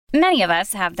Many of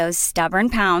us have those stubborn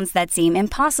pounds that seem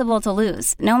impossible to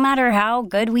lose, no matter how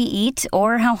good we eat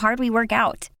or how hard we work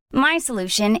out. My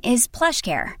solution is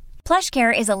PlushCare.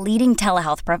 PlushCare is a leading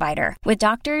telehealth provider with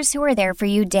doctors who are there for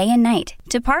you day and night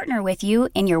to partner with you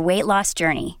in your weight loss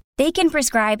journey. They can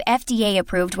prescribe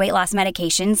FDA-approved weight loss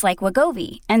medications like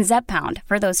Wegovy and Zepbound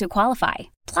for those who qualify.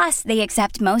 Plus, they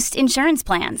accept most insurance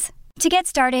plans. To get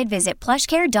started, visit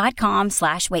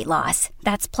plushcare.com/weightloss.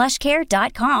 That's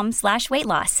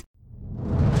plushcare.com/weightloss.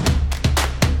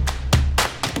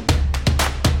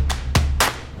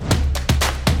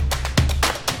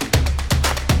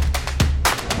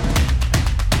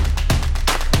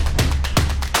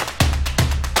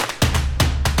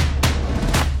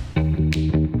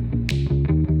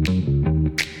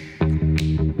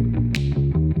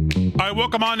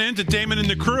 Welcome on in to Damon and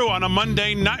the Crew on a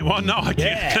Monday night. Well, no, I can't.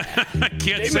 Yeah. I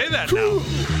can't say that now.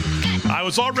 I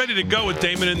was all ready to go with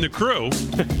Damon and the Crew,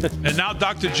 and now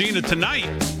Dr. Gina tonight,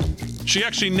 she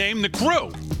actually named the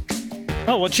crew.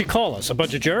 Oh, what'd she call us? A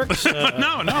bunch of jerks?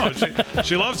 No,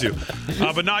 she loves you.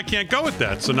 But now I can't go with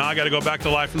that, so now I got to go back to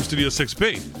Live from Studio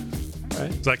 6B.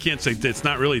 Right. So I can't say it's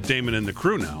not really Damon and the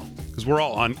Crew now, because we're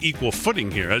all on equal footing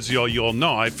here. As you all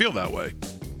know, I feel that way.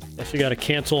 Guess you got to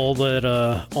cancel all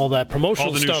that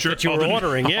promotional stuff that you were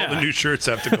ordering. All the new shirts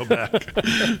have to go back.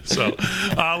 So,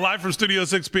 live from Studio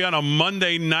 6B on a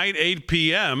Monday night, 8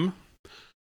 p.m.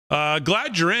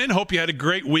 Glad you're in. Hope you had a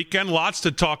great weekend. Lots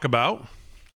to talk about.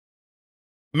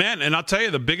 Man, and I'll tell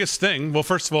you the biggest thing. Well,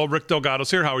 first of all, Rick Delgado's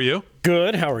here. How are you?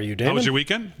 Good. How are you, Damon? How was your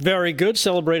weekend? Very good.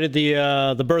 Celebrated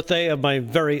the birthday of my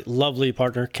very lovely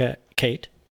partner, Kate.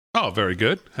 Oh, very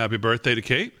good. Happy birthday to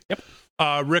Kate. Yep.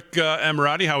 Rick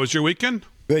Emirati, how was your weekend?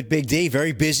 Good, Big D.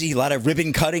 Very busy. A lot of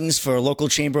ribbon cuttings for local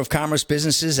Chamber of Commerce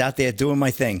businesses out there doing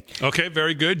my thing. Okay,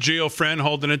 very good. Gio Fran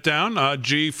holding it down.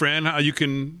 Fran,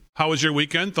 how was your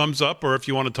weekend? Thumbs up, or if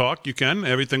you want to talk, you can.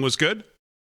 Everything was good?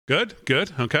 Good.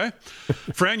 Okay.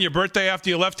 Fran, your birthday after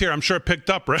you left here, I'm sure it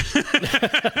picked up, right?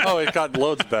 Oh, it got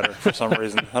loads better for some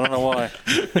reason. I don't know why.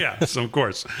 Yes, of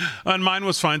course. And mine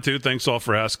was fine, too. Thanks all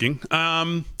for asking.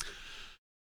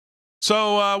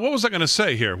 So what was I going to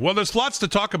say here? Well, there's lots to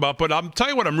talk about, but I'll tell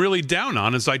you what I'm really down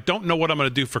on is I don't know what I'm going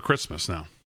to do for Christmas now.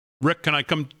 Rick, can I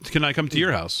come to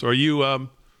your house? Or are you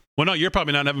well, no, you're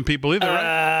probably not having people either,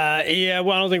 right? Yeah,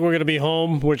 well, I don't think we're going to be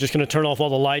home. We're just going to turn off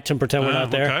all the lights and pretend we're not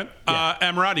there. Okay. Yeah.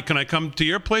 Emirati, can I come to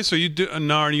your place? Or you do?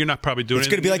 No, you're not probably doing it. It's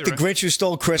going to be like the Grinch who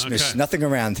stole Christmas. Okay. Nothing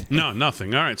around. No,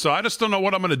 nothing. All right. So I just don't know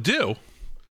what I'm going to do.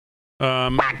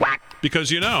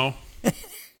 Because,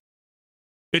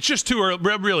 it's just too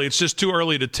early. Really, it's just too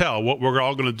early to tell what we're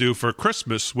all going to do for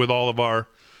Christmas with all of our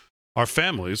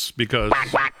families because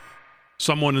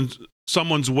someone's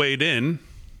weighed in.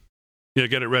 Yeah,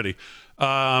 get it ready.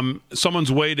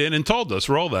 Someone's weighed in and told us.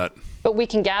 Roll that. But we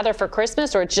can gather for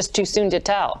Christmas, or it's just too soon to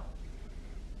tell?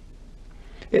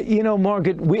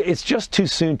 Margaret, it's just too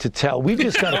soon to tell. We've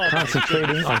just got to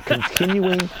concentrating on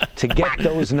continuing to get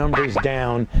those numbers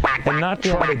down and not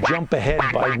try to jump ahead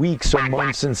by weeks or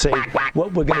months and say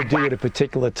what we're going to do at a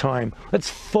particular time. Let's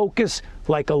focus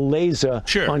like a laser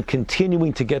on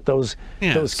continuing to get those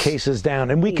cases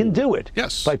down. And we can do it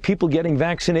by people getting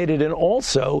vaccinated and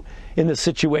also in the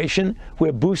situation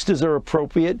where boosters are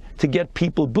appropriate to get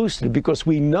people boosted because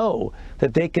we know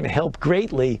that they can help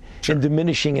greatly in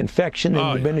diminishing infection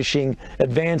and diminishing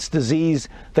advanced disease,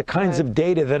 the kinds of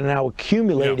data that are now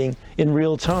accumulating in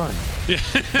real time.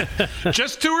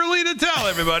 Just too early to tell,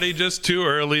 everybody. Just too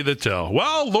early to tell.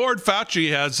 Well, Lord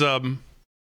Fauci has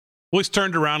he's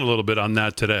turned around a little bit on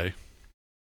that today.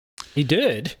 He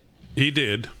did.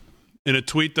 In a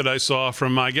tweet that I saw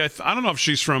from, I don't know if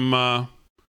she's from, I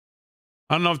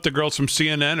don't know if the girl's from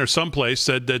CNN or someplace,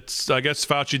 said that, I guess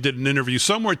Fauci did an interview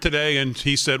somewhere today, and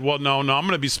he said, well, no, I'm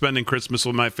going to be spending Christmas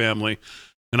with my family,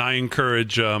 and I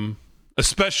encourage,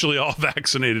 especially all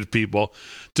vaccinated people,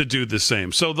 to do the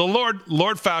same. So the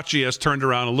Lord Fauci has turned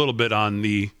around a little bit on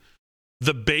the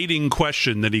baiting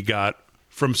question that he got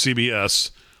from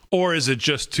CBS. Or is it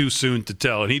just too soon to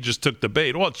tell? And he just took the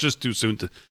bait. Well, it's just too soon to.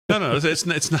 No, it's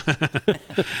not.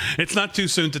 It's not too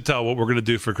soon to tell what we're going to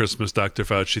do for Christmas, Dr.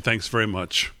 Fauci. Thanks very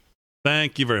much.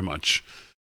 Thank you very much.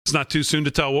 It's not too soon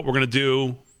to tell what we're going to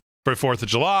do for 4th of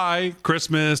July,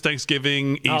 Christmas,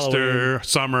 Thanksgiving, Easter, Halloween.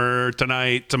 Summer,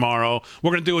 tonight, tomorrow.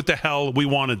 We're going to do what the hell we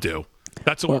want to do.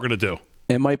 That's what we're going to do.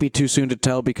 It might be too soon to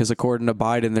tell because according to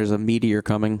Biden, there's a meteor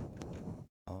coming.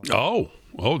 Oh,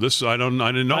 this I didn't know.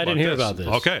 I didn't hear about this.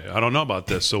 Okay, I don't know about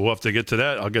this, so we'll have to get to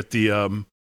that. I'll get the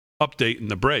update in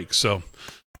the break. So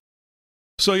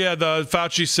yeah, the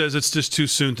Fauci says it's just too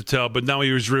soon to tell, but now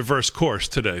he was reverse course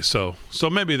today. So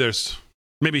maybe there's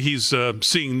Maybe he's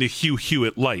seeing the Hugh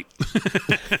Hewitt light.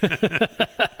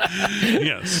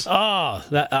 Yes.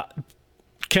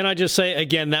 Can I just say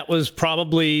again, that was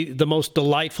probably the most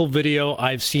delightful video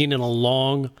I've seen in a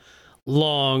long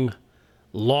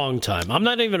time. I'm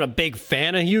not even a big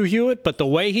fan of Hugh Hewitt, but the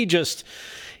way he just...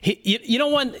 You know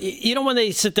when they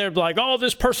sit there like, oh,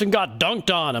 this person got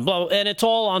dunked on and blah, and it's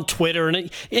all on Twitter, and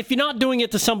if you're not doing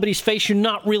it to somebody's face, you're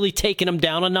not really taking them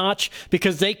down a notch,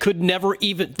 because they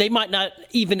might not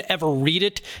even ever read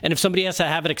it, and if somebody has to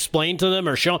have it explained to them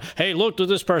or shown, hey, look what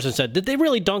this person said, did they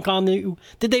really dunk on you?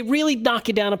 Did they really knock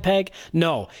you down a peg?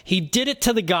 No, he did it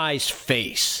to the guy's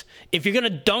face. If you're going to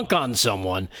dunk on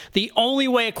someone, the only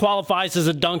way it qualifies as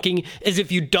a dunking is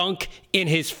if you dunk in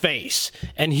his face.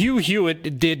 And Hugh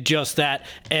Hewitt did just that.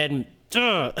 And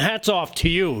hats off to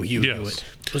you, Hugh Hewitt.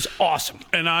 It was awesome.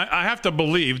 And I have to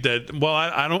believe that. Well,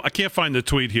 I can't find the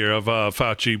tweet here of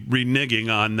Fauci reneging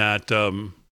on that.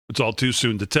 It's all too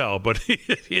soon to tell, but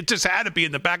it just had to be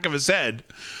in the back of his head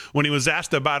when he was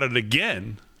asked about it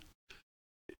again.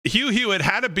 Hugh Hewitt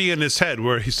had to be in his head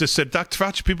where he just said, Dr.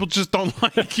 Fauci, people just don't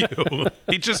like you.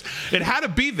 It had to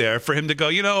be there for him to go,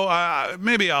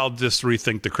 maybe I'll just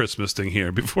rethink the Christmas thing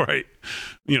here before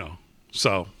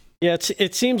so. Yeah,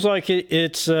 it seems like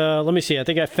it's, let me see, I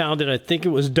think I found it. I think it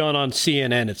was done on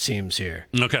CNN, it seems here.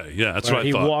 Okay, yeah, that's what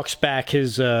I thought. He walks back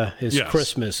his yes.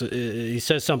 Christmas. He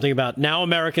says something about now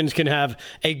Americans can have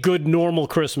a good, normal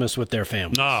Christmas with their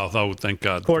families. Oh, thank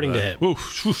God. According to him.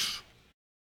 Oof.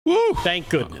 Woo. Thank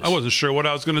goodness. I wasn't sure what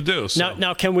I was going to do. So.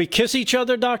 Now, can we kiss each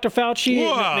other, Dr. Fauci?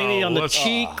 Whoa, maybe on the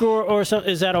cheek or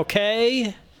something? Is that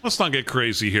okay? Let's not get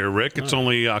crazy here, Rick. It's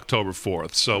only October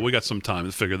 4th, so we got some time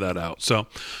to figure that out. So,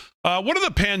 what are the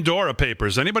Pandora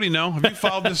Papers? Anybody know? Have you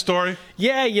followed this story?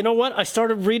 Yeah, you know what? I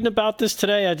started reading about this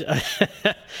today,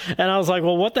 and I was like,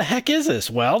 well, what the heck is this?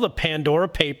 Well, the Pandora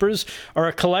Papers are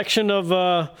a collection of,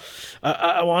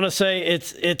 I want to say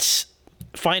it's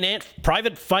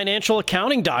private financial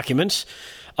accounting documents,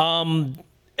 and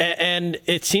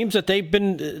it seems that they've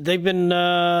been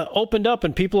opened up,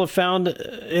 and people have found,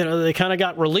 they kind of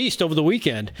got released over the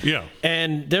weekend. Yeah,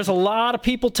 and there's a lot of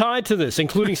people tied to this,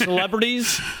 including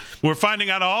celebrities. We're finding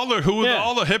out who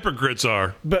all the hypocrites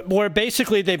are. But where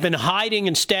basically they've been hiding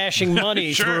and stashing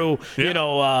money sure.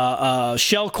 through,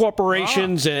 shell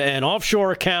corporations and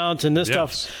offshore accounts and this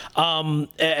stuff.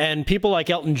 And people like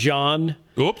Elton John.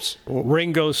 Oops.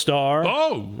 Ringo Starr.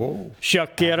 Oh.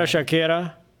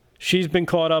 Shakira. She's been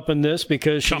caught up in this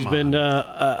because she's been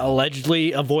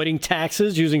allegedly avoiding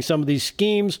taxes using some of these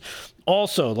schemes.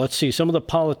 Also, let's see, some of the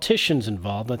politicians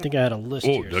involved. I think I had a list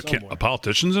here somewhere.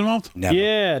 Politicians involved? Never.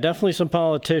 Yeah, definitely some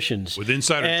politicians. With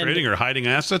insider trading or hiding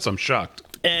assets? I'm shocked.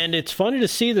 And it's funny to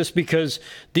see this because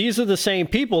these are the same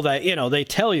people that, they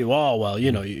tell you, oh, well,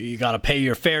 you got to pay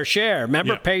your fair share.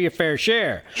 Remember, pay your fair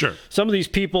share. Sure. Some of these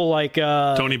people like...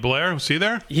 Tony Blair, was he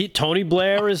there? Tony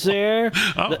Blair is there.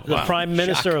 The Prime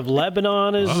Minister of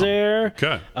Lebanon is there.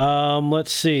 Okay.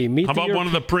 Let's see. How about one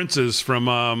of the princes from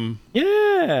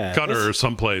Qatar or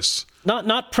someplace?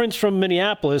 Not Prince from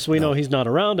Minneapolis. We know he's not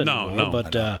around anymore. No.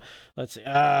 But... let's see.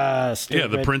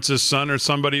 The prince's son or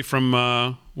somebody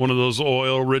from one of those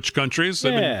oil-rich countries.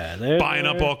 They've been buying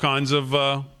up all kinds of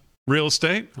real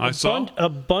estate. I saw a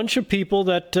bunch of people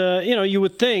that you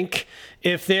would think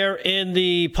if they're in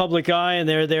the public eye and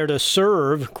they're there to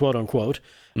serve, quote unquote,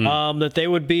 that they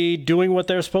would be doing what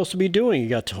they're supposed to be doing. You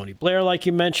got Tony Blair, like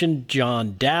you mentioned,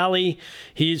 John Daly.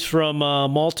 He's from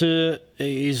Malta.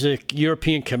 He's a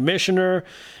European commissioner.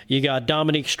 You got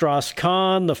Dominique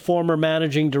Strauss-Kahn, the former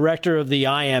managing director of the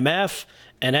IMF,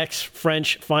 an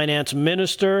ex-French finance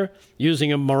minister,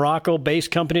 using a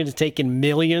Morocco-based company to take in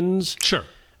millions. Sure.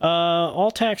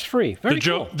 All tax-free. Very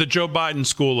cool. The Joe Biden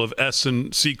School of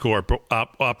S&C Corp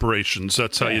operations.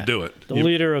 That's how you do it. The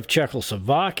leader of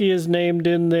Czechoslovakia is named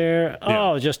in there.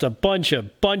 Oh, just a bunch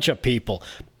of people.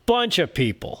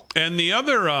 And the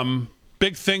other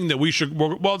big thing that we should,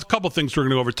 well, a couple things we're going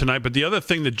to go over tonight, but the other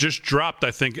thing that just dropped, I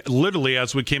think, literally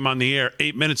as we came on the air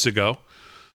 8 minutes ago,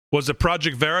 was that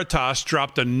Project Veritas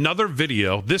dropped another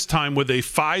video, this time with a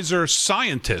Pfizer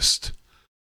scientist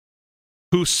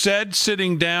who said,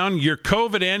 sitting down, your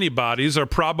COVID antibodies are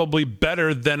probably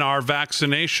better than our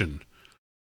vaccination.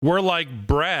 We're like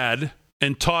Brad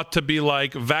and taught to be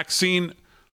like vaccine.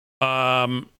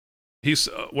 What did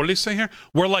he say here?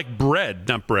 We're like bread,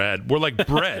 not Brad. We're like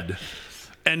bread.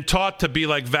 And taught to be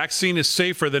like vaccine is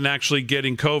safer than actually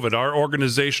getting COVID. Our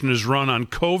organization is run on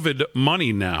COVID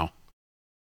money now.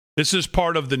 This is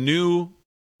part of the new,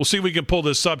 we'll see if we can pull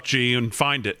this up, G, and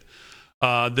find it.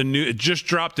 It just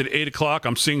dropped at 8 o'clock.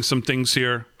 I'm seeing some things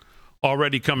here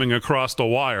already coming across the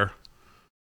wire.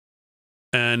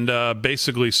 and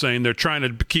basically saying they're trying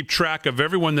to keep track of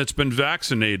everyone that's been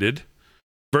vaccinated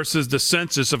versus the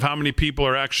census of how many people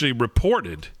are actually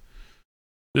reported.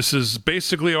 This is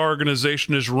basically our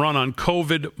organization is run on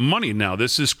COVID money now.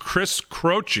 This is Chris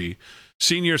Croce,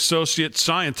 Senior Associate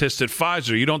Scientist at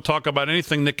Pfizer. You don't talk about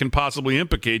anything that can possibly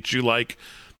implicate you like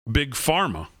Big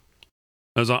Pharma.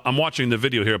 As I'm watching the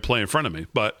video here play in front of me.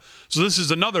 So this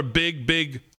is another big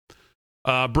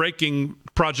breaking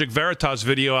Project Veritas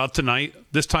video out tonight,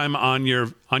 this time on your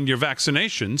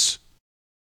vaccinations,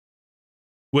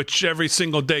 which every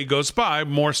single day goes by,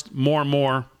 more and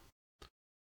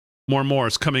more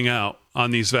is coming out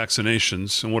on these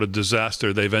vaccinations and what a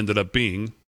disaster they've ended up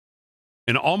being.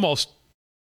 And almost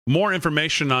more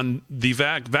information on the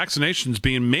vaccinations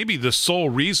being maybe the sole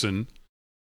reason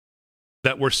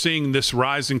that we're seeing this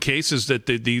rise in cases, that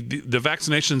the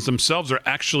vaccinations themselves are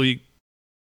actually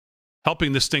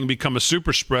helping this thing become a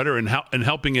super spreader and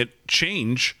helping it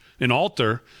change and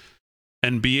alter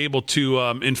and be able to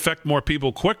infect more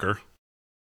people quicker.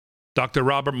 Dr.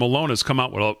 Robert Malone has come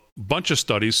out with a bunch of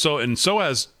studies. So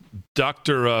has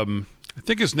Dr. I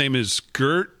think his name is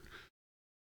Gert.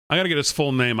 I got to get his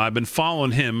full name. I've been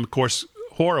following him. Of course,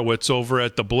 Horowitz over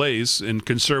at The Blaze in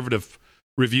Conservative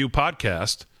Review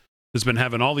podcast has been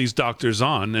having all these doctors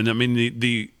on. And I mean,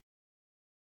 the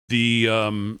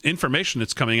information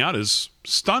that's coming out is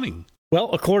stunning. Well,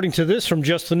 according to this from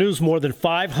Just the News, more than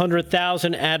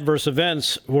 500,000 adverse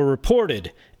events were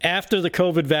reported after the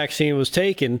COVID vaccine was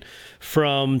taken,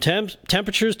 from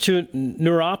temperatures to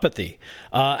neuropathy.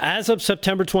 As of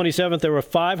September 27th, there were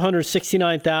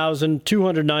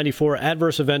 569,294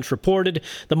 adverse events reported.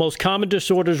 The most common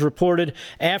disorders reported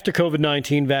after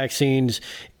COVID-19 vaccines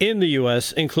in the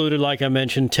U.S. included, like I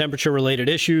mentioned, temperature-related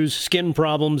issues, skin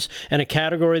problems, and a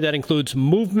category that includes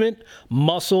movement,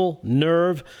 muscle,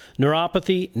 nerve,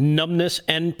 neuropathy, numbness,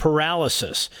 and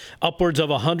paralysis. Upwards of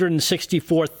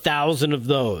 164,000 of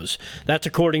those. That's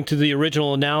according to the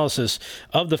original analysis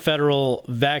of the Federal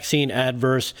Vaccine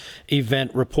Adverse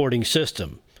Event Reporting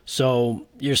System. So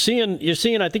you're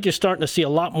seeing, I think you're starting to see a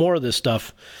lot more of this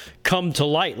stuff come to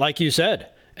light, like you said.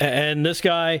 And this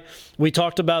guy, we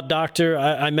talked about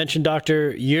I mentioned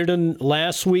Dr. Yearden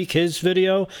last week, his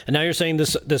video, and now you're saying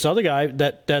this other guy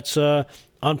that's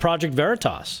on Project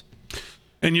Veritas.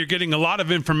 And you're getting a lot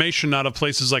of information out of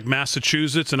places like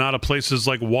Massachusetts and out of places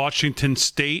like Washington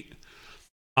State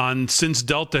on, since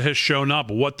Delta has shown up,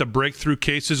 what the breakthrough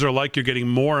cases are like. You're getting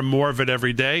more and more of it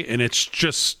every day, and it's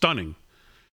just stunning.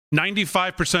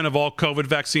 95% of all COVID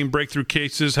vaccine breakthrough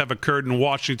cases have occurred in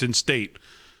Washington State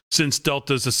since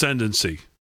Delta's ascendancy.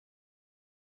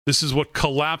 This is what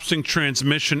collapsing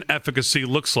transmission efficacy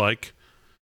looks like,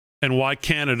 and why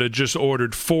Canada just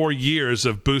ordered 4 years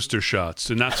of booster shots.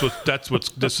 And that's what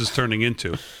this is turning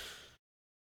into.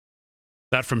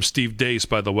 That from Steve Deace,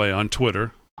 by the way, on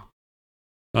Twitter.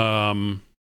 And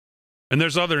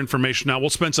there's other information now. We'll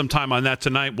spend some time on that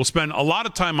tonight. We'll spend a lot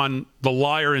of time on the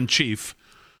liar in chief,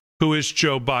 who is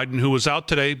Joe Biden, who was out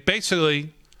today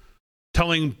basically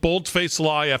telling bold-faced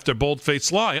lie after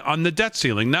bold-faced lie on the debt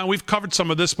ceiling. Now, we've covered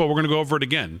some of this, but we're going to go over it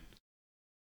again,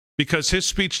 because his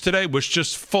speech today was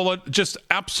just full of just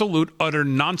absolute, utter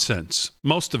nonsense.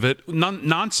 Most of it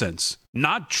nonsense,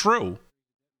 not true.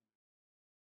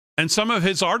 And some of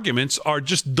his arguments are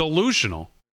just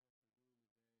delusional.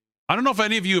 I don't know if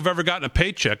any of you have ever gotten a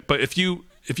paycheck, but if you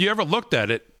ever looked at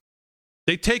it,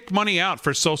 they take money out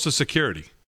for Social Security.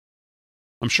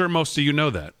 I'm sure most of you know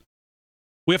that.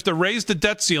 We have to raise the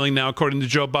debt ceiling now, according to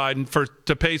Joe Biden,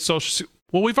 to pay Social Security.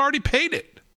 Well, we've already paid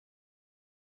it.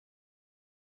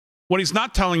 What he's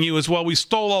not telling you is, well, we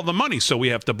stole all the money, so we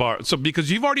have to borrow. So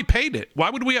because you've already paid it, why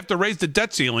would we have to raise the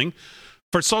debt ceiling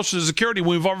for Social Security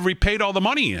when we've already paid all the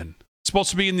money in? It's supposed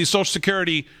to be in the Social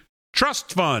Security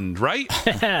Trust Fund, right?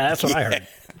 That's what I heard.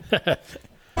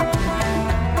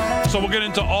 So we'll get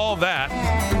into all that.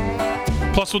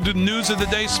 Plus, we'll do news of the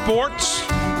day, sports.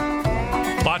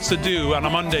 Lots to do on a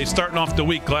Monday, starting off the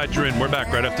week. Glad you're in. We're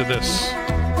back right after this.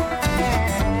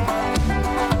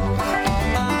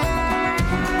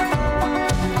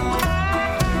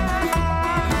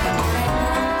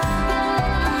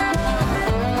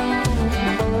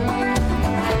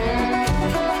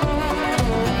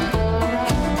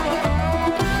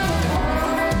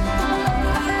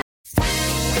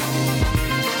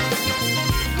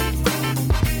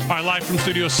 Live from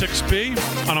Studio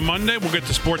 6B on a Monday. We'll get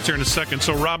to sports here in a second.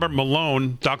 So Robert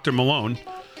Malone, Dr. Malone,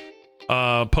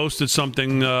 posted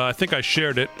something. I think I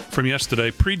shared it from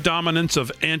yesterday. Predominance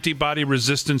of antibody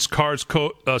resistance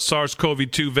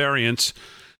SARS-CoV-2 variants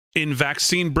in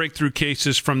vaccine breakthrough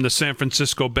cases from the San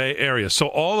Francisco Bay Area. So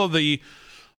all of the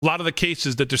a lot of the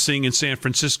cases that they're seeing in San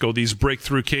Francisco, these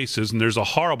breakthrough cases, and there's a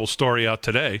horrible story out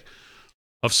today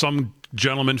of some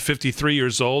gentleman, 53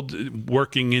 years old,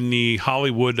 working in the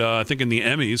Hollywood, I think in the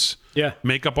Emmys,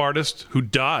 makeup artist who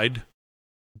died,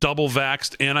 double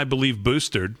vaxxed and I believe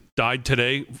boosted, died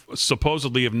today,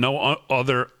 supposedly of no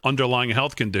other underlying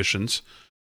health conditions.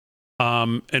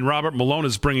 And Robert Malone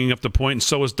is bringing up the point, and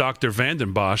so is Dr.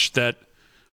 Vanden Bosch, that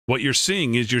what you're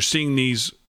seeing is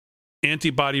these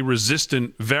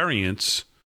antibody-resistant variants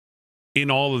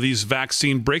in all of these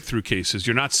vaccine breakthrough cases.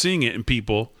 You're not seeing it in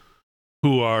people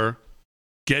who are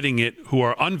getting it who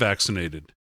are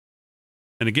unvaccinated.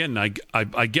 And again,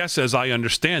 I guess as I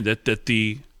understand it, that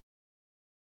the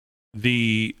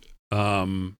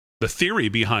theory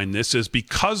behind this is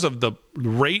because of the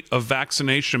rate of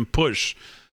vaccination push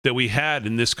that we had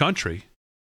in this country,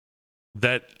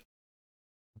 that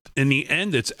in the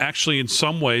end, it's actually in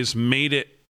some ways made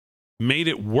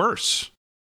it worse,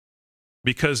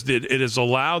 because it has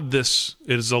allowed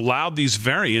these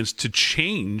variants to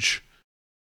change,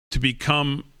 to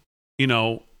become,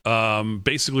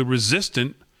 basically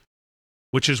resistant,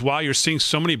 which is why you're seeing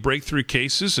so many breakthrough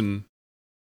cases and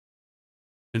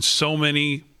so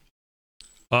many,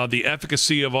 the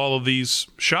efficacy of all of these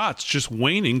shots just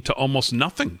waning to almost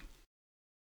nothing.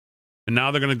 And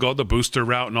now they're going to go the booster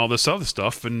route and all this other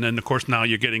stuff. And then, of course, now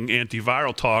you're getting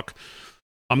antiviral talk.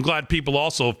 I'm glad people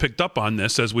also have picked up on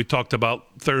this, as we talked about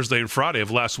Thursday and Friday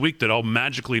of last week, that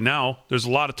magically now there's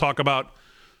a lot of talk about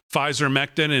Pfizer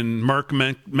Mectin and Merck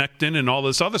Mectin and all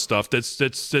this other stuff that's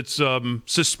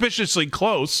suspiciously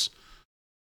close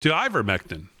to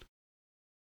ivermectin,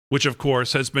 which, of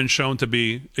course, has been shown to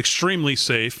be extremely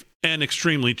safe and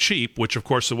extremely cheap, which, of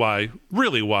course, is why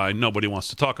nobody wants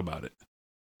to talk about it,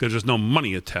 because there's no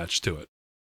money attached to it.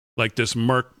 Like this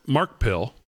Merck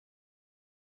pill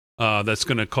that's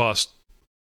going to cost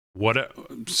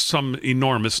some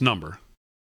enormous number,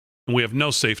 and we have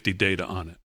no safety data on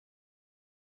it.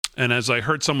 And as I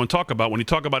heard someone talk about, when you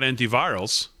talk about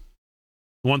antivirals,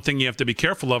 one thing you have to be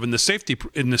careful of in the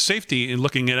safety in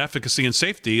looking at efficacy and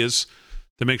safety is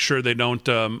to make sure they don't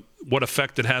what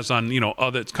effect it has on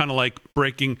other. It's kind of like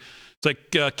breaking. It's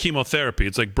like chemotherapy.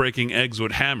 It's like breaking eggs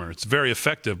with hammer. It's very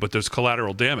effective, but there's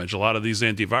collateral damage. A lot of these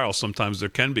antivirals, sometimes there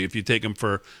can be if you take them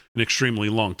for an extremely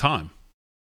long time.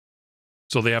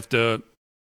 So they have to,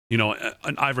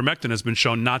 an ivermectin has been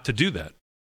shown not to do that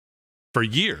for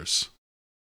years.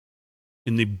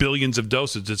 In the billions of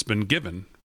doses it's been given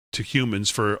to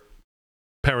humans for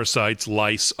parasites,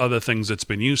 lice, other things it's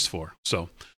been used for. So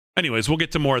anyways, we'll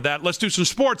get to more of that. Let's do some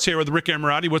sports here with Rick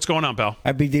Amorati. What's going on, pal?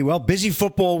 Hi, Big D. Well, busy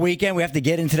football weekend. We have to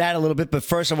get into that a little bit. But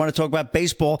first, I want to talk about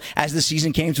baseball as the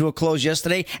season came to a close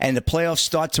yesterday and the playoffs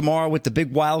start tomorrow with the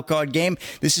big wild card game.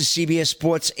 This is CBS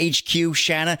Sports HQ.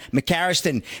 Shanna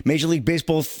McCarriston. Major League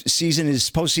Baseball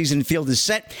postseason field is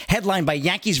set. Headlined by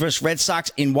Yankees versus Red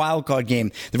Sox in wild card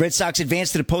game. The Red Sox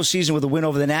advanced to the postseason with a win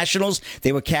over the Nationals.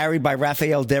 They were carried by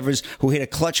Rafael Devers, who hit a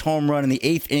clutch home run in the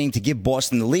 8th inning to give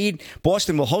Boston the lead.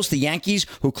 Boston will host the Yankees,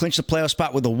 who clinched the playoff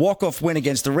spot with a walk-off win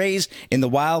against the Rays in the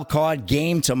wild card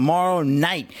game tomorrow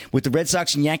night. With the Red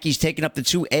Sox and Yankees taking up the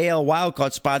 2 AL wild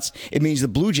card spots, it means the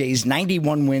Blue Jays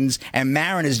 91 wins and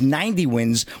Mariners 90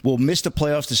 wins will miss the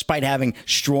playoffs despite having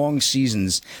strong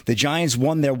seasons. The Giants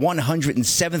won their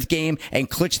 107th game and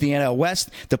clinched the NL West.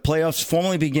 The playoffs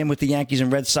formally begin with the Yankees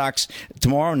and Red Sox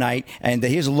tomorrow night. And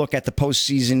here's a look at the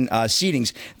postseason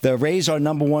seedings. The Rays are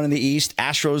number 1 in the East.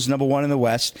 Astros number 1 in the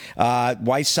West.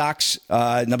 White Sox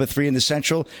number 3 in the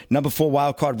Central. Number 4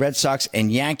 wild card Red Sox and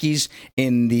Yankees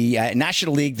in the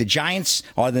National League. The Giants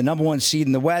are the number 1 seed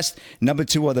in the West. Number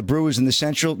 2 are the Brewers in the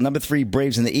Central. Number 3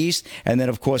 Braves in the East. And then,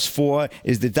 of course, 4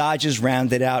 is the Dodgers,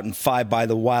 rounded out, and 5 by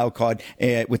the wild card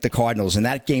with the Cardinals. And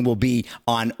that game will be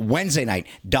on Wednesday night.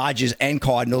 Dodgers and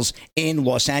Cardinals in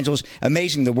Los Angeles.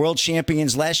 Amazing. The world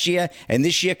champions last year, and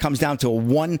this year comes down to a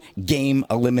 1-game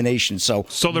elimination. So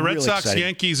the Red Sox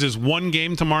Yankees is 1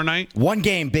 game tomorrow night? 1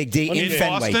 game, Big D, in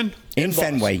Fenway. Boston? In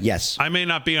Fenway, yes. I may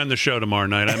not be on the show tomorrow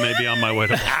night. I may be on my way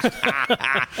to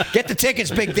Boston. Get the tickets,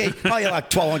 Big D. Probably like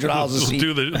 $1,200 a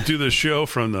seat. Do the show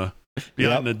from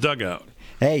behind the dugout.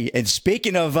 Hey, and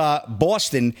speaking of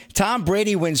Boston, Tom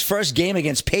Brady wins first game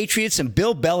against Patriots and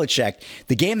Bill Belichick.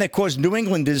 The game that caused New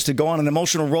Englanders to go on an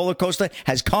emotional roller coaster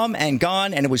has come and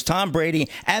gone, and it was Tom Brady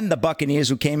and the Buccaneers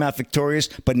who came out victorious,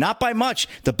 but not by much.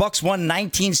 The Bucs won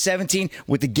 19-17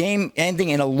 with the game ending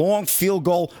in a long field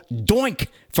goal doink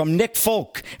from Nick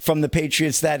Folk from the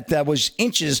Patriots that was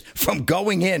inches from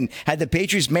going in. Had the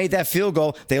Patriots made that field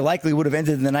goal, they likely would have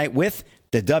ended the night with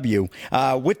the W.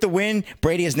 With the win,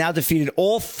 Brady has now defeated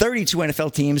all 32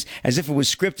 NFL teams as if it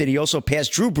was scripted. He also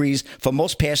passed Drew Brees for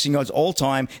most passing yards all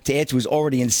time to add to his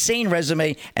already insane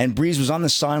resume, and Brees was on the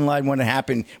sideline when it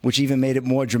happened, which even made it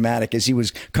more dramatic as he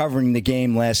was covering the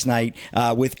game last night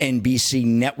with NBC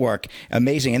Network.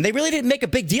 Amazing. And they really didn't make a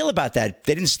big deal about that.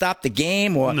 They didn't stop the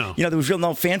game or, there was real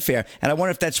no fanfare. And I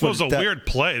wonder if that's what... It was a weird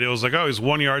play. It was like, he's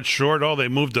 1 yard short. They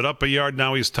moved it up a yard.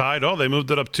 Now he's tied. They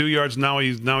moved it up 2 yards. Now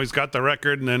he's got the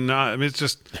record. And then, it's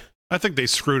just, I think they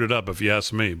screwed it up, if you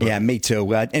ask me. But. Yeah, me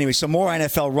too. Anyway, some more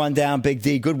NFL rundown. Big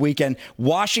D, good weekend.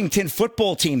 Washington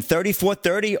football team,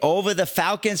 34-30 over the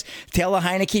Falcons. Taylor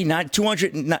Heineke,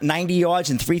 290 yards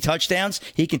and 3 touchdowns.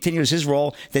 He continues his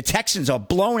role. The Texans are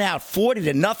blown out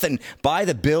 40-0 by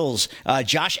the Bills.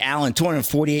 Josh Allen,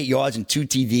 248 yards and 2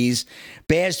 TDs.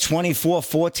 Bears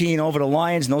 24-14 over the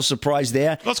Lions. No surprise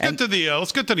there. Let's get to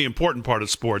the important part of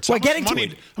sports. Well, how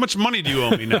much money do you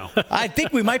owe me now? I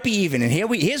think we might be even, and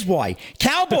here's why.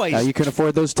 Cowboys. You can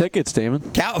afford those tickets, Damon.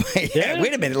 Wait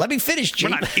a minute. Let me finish, G. We're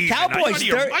not even. Cowboys. Are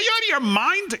you out of your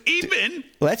mind? Even.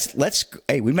 Let's.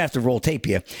 Hey, we might have to roll tape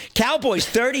here. Cowboys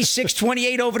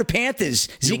 36-28 over the Panthers.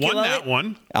 You won that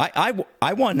one.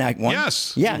 I won that one.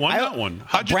 Yes. Yeah. You won that one.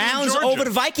 How'd you Browns do over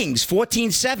the Vikings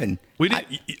 14-7.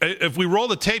 If we roll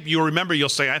the tape, you'll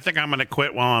say, I think I'm going to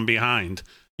quit while I'm behind.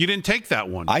 You didn't take that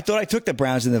one. I thought I took the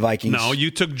Browns and the Vikings. No,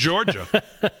 you took Georgia.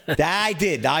 I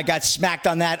did. I got smacked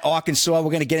on that. Arkansas. We're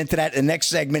going to get into that in the next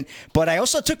segment. But I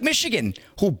also took Michigan,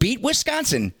 who beat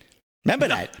Wisconsin. Remember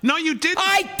that? No, you didn't.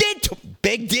 I did.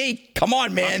 Big D. Come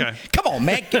on, man. Okay. Come on,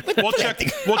 man. We'll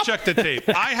check the tape.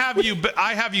 I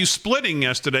have you splitting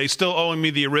yesterday, still owing me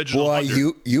the original. Boy,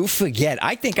 you forget.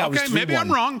 I think I was 3-1. Maybe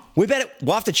I'm wrong. We'll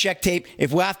have to check tape.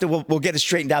 If we have to, we'll get it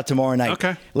straightened out tomorrow night.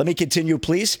 Okay. Let me continue,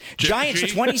 please.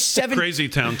 Giants 27. Crazy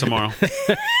town tomorrow.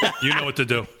 You know what to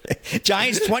do.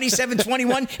 Giants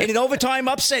 27-21 in an overtime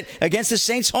upset against the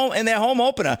Saints in their home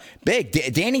opener. Big.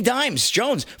 Danny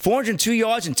Jones, 402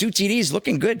 yards and 2 TDs,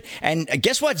 looking good. And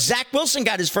guess what? Zach Wilson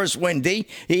got his first win, D.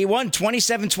 He won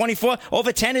 27-24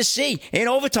 over Tennessee in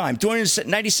overtime,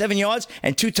 297 yards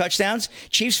and 2 touchdowns.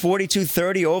 Chiefs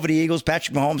 42-30 over the Eagles.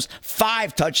 Patrick Mahomes,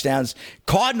 5 touchdowns.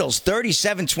 Cardinals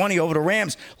 37-20 over the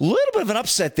Rams. A little bit of an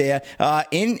upset there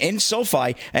in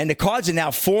SoFi. And the Cards are now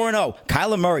 4-0.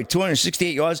 Kyler Murray,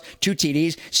 268 yards, 2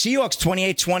 TDs. Seahawks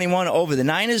 28-21 over the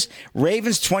Niners.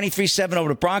 Ravens 23-7 over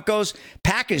the Broncos.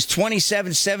 Packers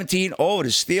 27-17 over the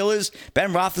Steelers.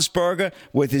 Ben Roethlisberger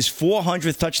with his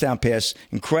 400th touchdown pass.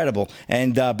 Incredible.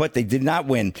 And but they did not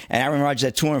win. And Aaron Rodgers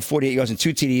had 248 yards and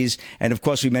 2 TDs. And, of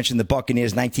course, we mentioned the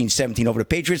Buccaneers 19-17 over the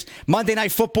Patriots. Monday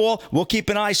Night Football, we'll keep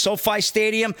an eye. SoFi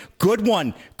Stadium, good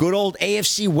one. Good old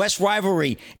AFC West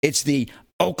rivalry. It's the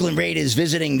Oakland Raiders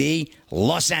visiting the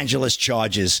Los Angeles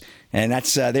Chargers. And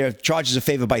that's their Chargers are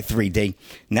favored by 3, D.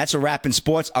 And that's a wrap in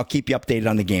sports. I'll keep you updated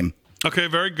on the game. Okay,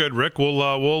 very good, Rick.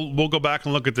 We'll go back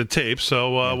and look at the tape,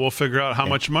 so we'll figure out how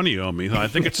much money you owe me. I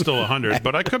think it's still 100,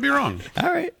 but I could be wrong.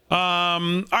 All right.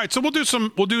 All right. So we'll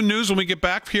do news when we get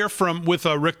back here with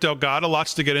Rick Delgado.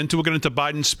 Lots to get into. We'll get into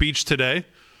Biden's speech today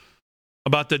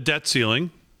about the debt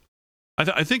ceiling.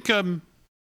 I think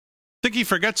he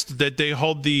forgets that they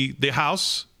hold the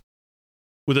House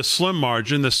with a slim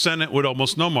margin, the Senate with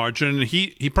almost no margin, and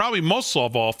he probably most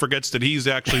of all forgets that he's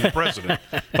actually the president.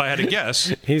 If I had to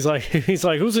guess, he's like,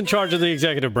 who's in charge of the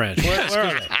executive branch? Where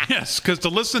are they? Yes, because to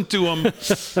listen to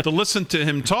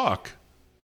him talk,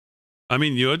 I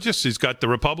mean, he's got the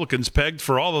Republicans pegged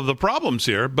for all of the problems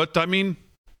here. But I mean,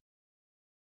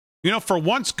 for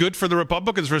once, good for the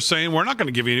Republicans for saying we're not going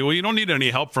to give you any. You don't need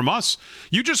any help from us.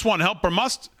 You just want help from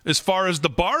us as far as the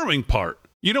borrowing part.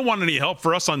 You don't want any help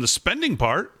for us on the spending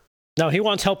part. No, he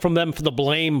wants help from them for the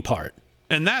blame part.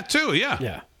 And that too, yeah.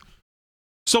 Yeah.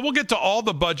 So we'll get to all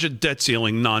the budget debt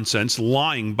ceiling nonsense,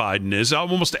 lying Biden is.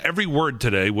 Almost every word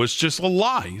today was just a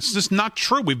lie. It's just not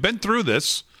true. We've been through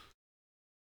this.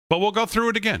 But we'll go through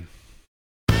it again.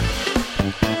 All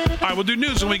right, we'll do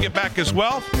news when we get back as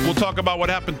well. We'll talk about what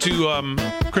happened to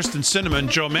Kristen Sinema and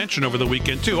Joe Manchin over the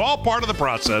weekend, too. All part of the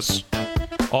process.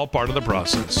 All part of the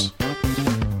process.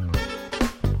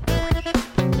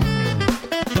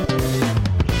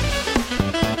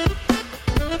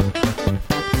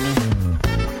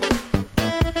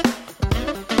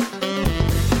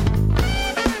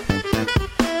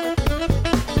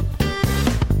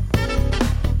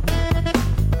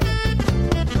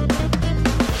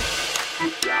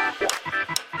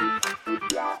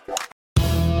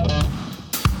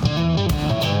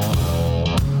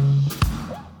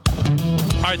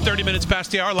 right, 30 minutes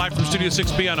past the hour, live from Studio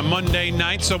 6B on a Monday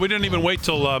night. So we didn't even wait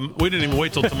till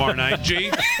tomorrow night. G,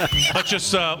 let's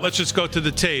just go to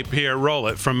the tape here. Roll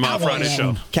it from Friday's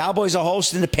show. Cowboys are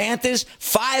hosting the Panthers.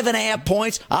 5.5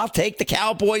 points. I'll take the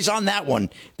Cowboys on that one.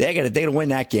 They're gonna win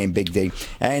that game, Big D.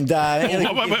 And wait,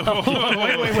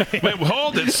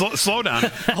 hold it. Slow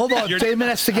down. Hold on. Damon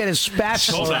has to get his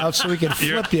spatula out so we can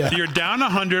flip you. You're down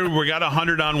 100. We got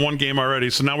 100 on one game already.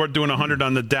 So now we're doing 100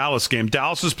 on the Dallas game.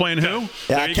 Dallas is playing who?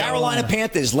 Carolina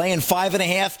Panthers laying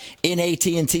 5.5 in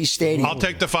AT&T Stadium. I'll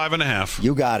take the 5.5.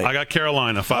 You got it. I got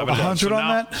Carolina 5.5. 100 on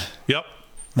that? Yep.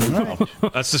 Right.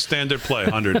 That's the standard play.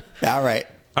 100. All right.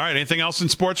 All right, anything else in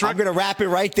sports, Rick? I'm going to wrap it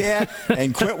right there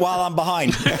and quit while I'm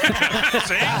behind. I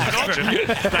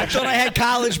thought I had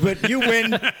college, but you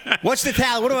win. What's the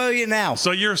tally? What do I owe you now? So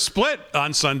you're split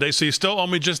on Sunday, so you still owe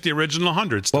me just the original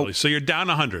 100 still. So you're down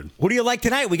 100. What do you like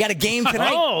tonight? We got a game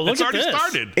tonight. Oh, look it's at already this.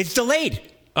 started. It's delayed.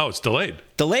 Oh, it's delayed.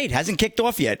 Delayed. Hasn't kicked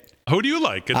off yet. Who do you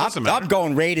like? It doesn't matter. I'm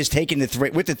going Raiders taking the 3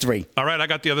 with the 3. All right, I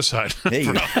got the other side. There you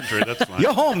For go. 100, that's fine.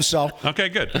 You're home, so. Okay,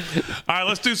 good. All right,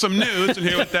 let's do some news and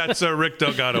hear what that's Rick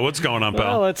Delgado. What's going on, pal?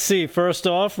 Well, let's see. First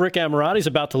off, Rick Amorati's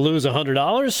about to lose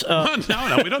 $100.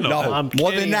 No, we don't know. No, I'm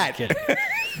more kidding, than that.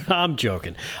 I'm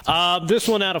joking. This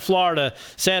one out of Florida.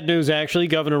 Sad news, actually.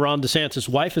 Governor Ron DeSantis'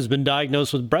 wife has been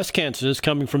diagnosed with breast cancer. This is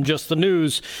coming from Just the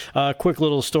News. Quick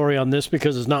little story on this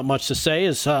because there's not much to say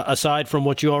aside from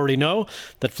what you already know,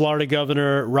 that Florida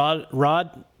Governor Ron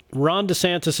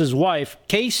DeSantis' wife,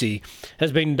 Casey,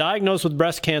 has been diagnosed with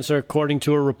breast cancer, according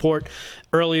to a report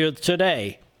earlier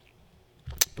today.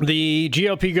 The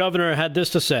GOP governor had this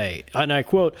to say, and I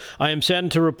quote, "I am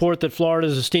saddened to report that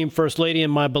Florida's esteemed First Lady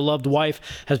and my beloved wife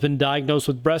has been diagnosed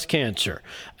with breast cancer.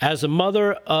 As a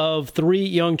mother of 3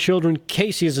 young children,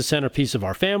 Casey is the centerpiece of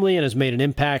our family and has made an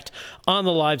impact on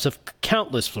the lives of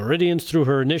countless Floridians through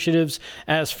her initiatives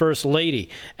as First Lady.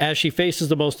 As she faces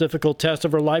the most difficult test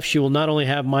of her life, she will not only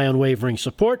have my unwavering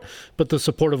support, but the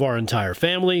support of our entire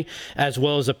family, as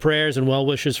well as the prayers and well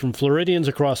wishes from Floridians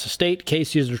across the state.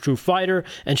 Casey is a true fighter,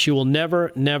 and she will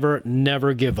never, never,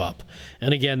 never give up."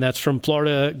 And again, that's from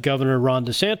Florida Governor Ron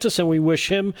DeSantis, and we wish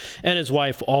him and his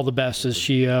wife all the best as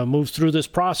she moves through this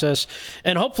process.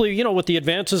 And hopefully, with the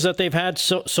advances that they've had,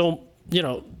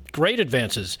 great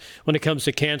advances when it comes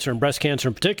to cancer and breast cancer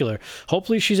in particular,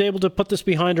 hopefully she's able to put this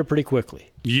behind her pretty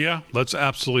quickly. Yeah, let's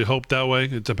absolutely hope that way.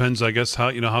 It depends, I guess,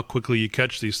 how quickly you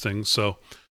catch these things. So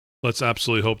let's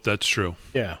absolutely hope that's true.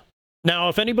 Yeah. Now,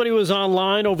 if anybody was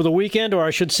online over the weekend, or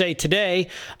I should say today,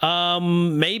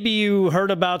 maybe you heard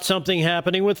about something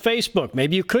happening with Facebook.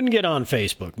 Maybe you couldn't get on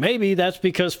Facebook. Maybe that's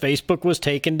because Facebook was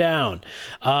taken down.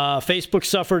 Facebook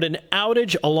suffered an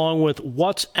outage along with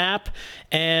WhatsApp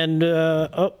and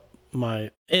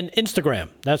and Instagram.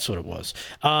 That's what it was.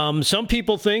 Some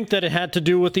people think that it had to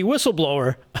do with the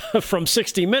whistleblower from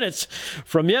 60 Minutes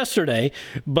from yesterday,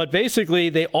 but basically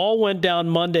they all went down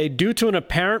Monday due to an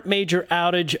apparent major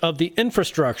outage of the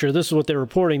infrastructure. This is what they're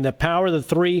reporting, that power the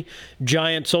 3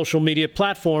 giant social media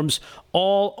platforms,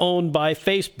 all owned by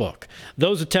Facebook.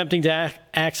 Those attempting to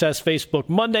access Facebook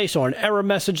Monday saw an error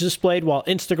message displayed, while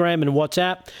Instagram and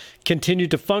WhatsApp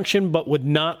continued to function but would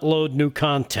not load new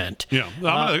content. Yeah,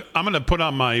 I'm going to put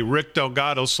on my Rick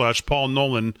Delgado / Paul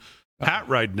Nolan hat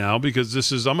right now because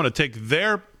I'm going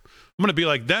to be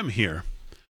like them here.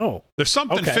 Oh, there's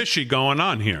something fishy going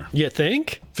on here. You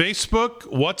think? Facebook,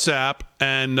 WhatsApp,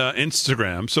 and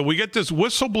Instagram. So we get this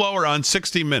whistleblower on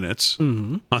 60 Minutes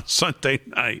on Sunday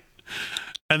night.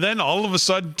 And then all of a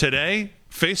sudden today,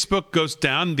 Facebook goes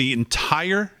down the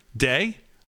entire day.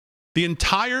 The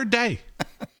entire day.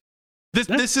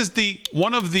 This is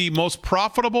one of the most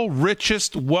profitable,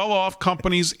 richest, well-off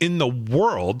companies in the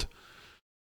world.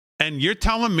 And you're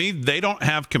telling me they don't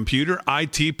have computer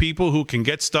IT people who can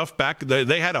get stuff back?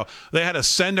 They had to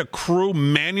send a crew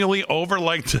manually over,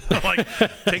 to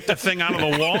take the thing out of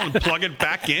the wall and plug it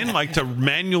back in, to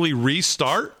manually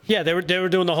restart. Yeah, they were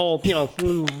doing the whole, you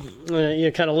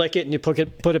kind of lick it and you put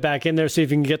it back in there, see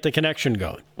if you can get the connection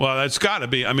going. Well, that's got to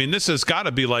be. I mean, this has got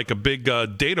to be like a big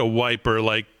data wiper,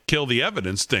 kill the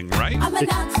evidence thing, right?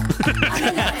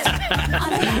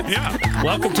 Yeah.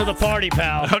 Welcome to the party,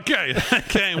 pal. Okay.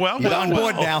 Well, you're on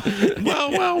board now.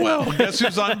 Well. Guess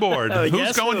who's on board?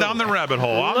 Who's going down the rabbit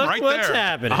hole? I'm right what's there.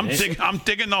 Happening. I'm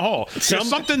digging the hole.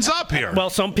 Something's up here. Well,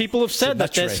 some people have said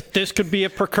that this could be a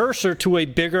precursor to a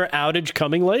bigger outage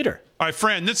coming later. All right,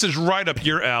 Fran, this is right up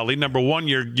your alley. Number one,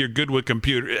 you're good with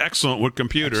excellent with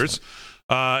computers.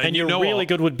 And you're really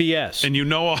good with BS. And you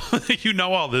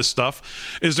know all this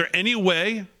stuff. Is there any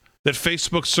way that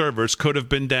Facebook servers could have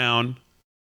been down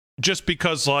just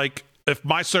because, if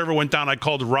my server went down, I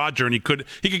called Roger, and he could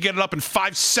get it up in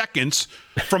 5 seconds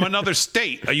from another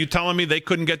state. Are you telling me they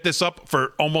couldn't get this up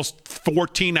for almost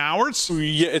 14 hours?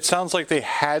 Yeah, it sounds like they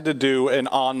had to do an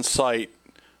on-site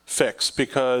fix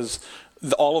because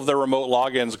all of their remote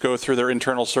logins go through their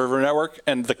internal server network,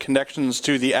 and the connections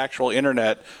to the actual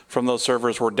internet from those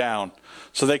servers were down.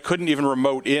 So they couldn't even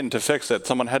remote in to fix it.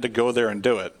 Someone had to go there and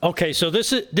do it. Okay, so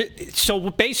so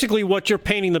basically what you're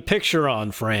painting the picture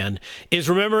on, Fran, is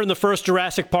remember in the first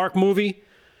Jurassic Park movie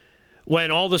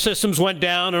when all the systems went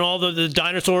down and all the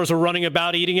dinosaurs were running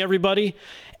about eating everybody,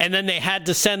 and then they had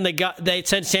to send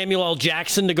Samuel L.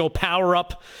 Jackson to go power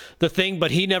up the thing,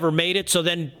 but he never made it. So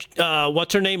then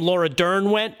what's her name, Laura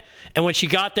Dern, went, and when she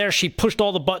got there, she pushed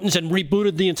all the buttons and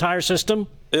rebooted the entire system.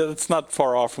 It's not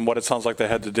far off from what it sounds like they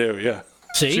had to do. Yeah.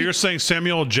 See? So you're saying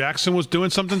Samuel L. Jackson was doing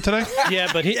something today?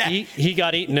 Yeah, but he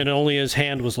got eaten and only his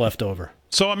hand was left over.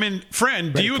 So, I mean,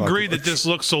 Fran, do you agree that this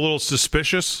looks a little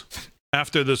suspicious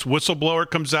after this whistleblower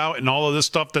comes out and all of this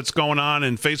stuff that's going on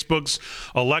and Facebook's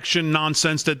election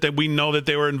nonsense that we know that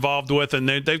they were involved with, and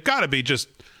they've got to be just...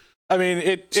 I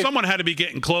mean, someone had to be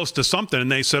getting close to something, and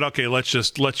they said, okay, let's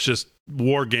just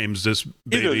war games this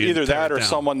baby. Either that or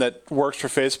someone that works for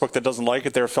Facebook that doesn't like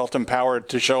it there felt empowered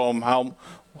to show them how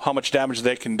much damage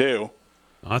they can do.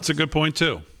 That's a good point,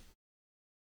 too.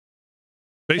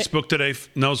 Facebook today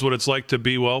knows what it's like to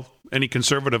be, any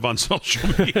conservative on social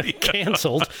media.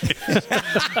 Canceled.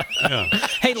 Yeah.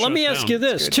 Hey, let me ask you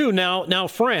this, too. Now,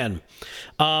 Fran,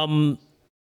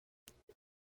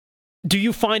 do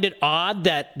you find it odd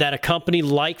that a company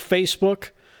like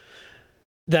Facebook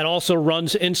that also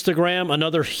runs Instagram,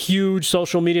 another huge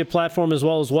social media platform as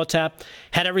well as WhatsApp,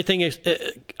 had everything,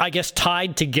 I guess,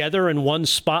 tied together in one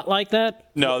spot like that?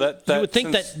 No, that you would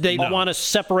think that they'd want to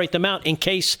separate them out in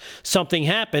case something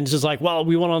happens. It's like, well,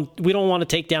 we don't want to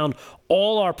take down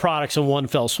all our products in one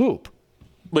fell swoop.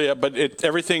 Yeah, but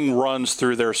everything runs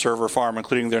through their server farm,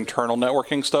 including their internal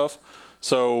networking stuff.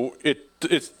 So it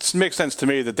makes sense to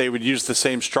me that they would use the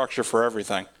same structure for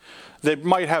everything. They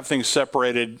might have things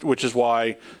separated, which is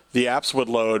why the apps would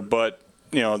load, but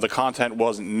the content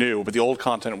wasn't new, but the old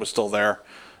content was still there.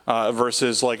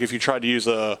 Versus like if you tried to use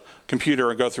a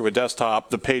computer and go through a desktop,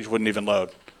 the page wouldn't even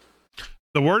load.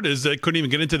 The word is they couldn't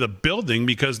even get into the building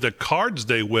because the cards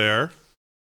they wear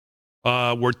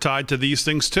were tied to these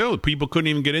things too. People couldn't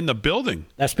even get in the building.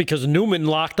 That's because Newman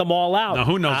locked them all out. Now,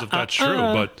 who knows if that's true?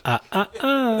 But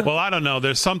well, I don't know.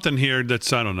 There's something here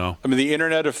that's I don't know. I mean, the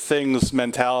Internet of Things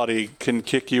mentality can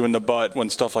kick you in the butt when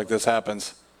stuff like this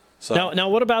happens. So. Now,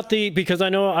 what about because I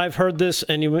know I've heard this,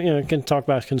 and you can talk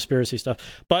about conspiracy stuff,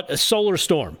 but a solar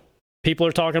storm. People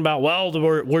are talking about, well,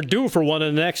 we're due for one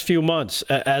in the next few months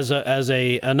as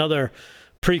another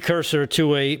precursor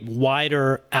to a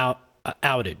wider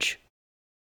outage.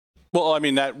 Well, I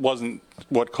mean, that wasn't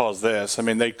what caused this. I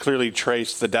mean, they clearly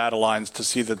traced the data lines to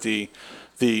see that the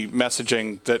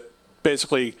messaging that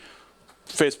basically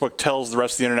Facebook tells the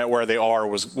rest of the internet where they are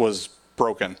was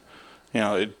broken.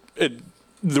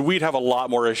 We'd have a lot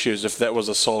more issues if that was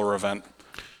a solar event.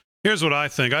 Here's what I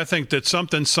think. I think that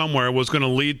something somewhere was going to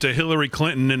lead to Hillary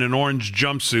Clinton in an orange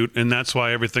jumpsuit, and that's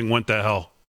why everything went to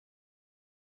hell.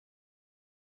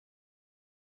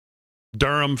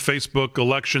 Durham, Facebook,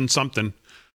 election, something.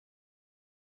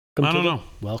 I don't know.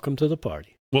 Welcome to the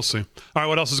party. We'll see. All right,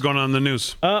 what else is going on in the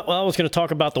news? Well, I was going to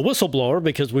talk about the whistleblower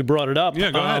because we brought it up.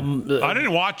 Yeah, go ahead. I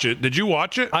didn't watch it. Did you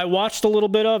watch it? I watched a little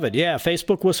bit of it, yeah.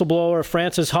 Facebook whistleblower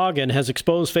Frances Haugen has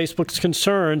exposed Facebook's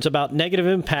concerns about negative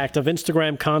impact of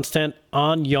Instagram content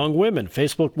on young women.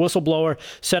 Facebook whistleblower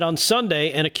said on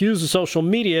Sunday and accused the social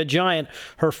media giant,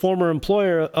 her former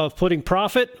employer, of putting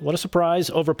profit, what a surprise,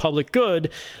 over public good.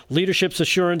 Leadership's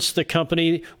assurance the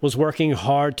company was working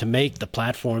hard to make the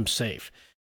platform safe.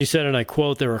 She said, and I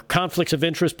quote, there are conflicts of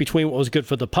interest between what was good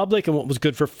for the public and what was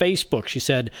good for Facebook, she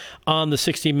said on the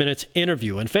 60 Minutes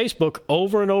interview. And Facebook,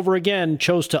 over and over again,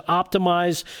 chose to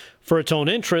optimize for its own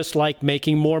interests, like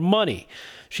making more money.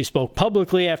 She spoke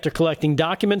publicly after collecting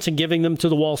documents and giving them to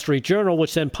the Wall Street Journal,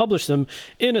 which then published them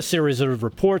in a series of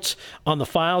reports on the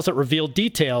files that revealed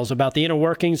details about the inner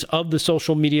workings of the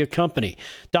social media company.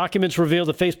 Documents revealed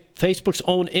that Facebook's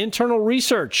own internal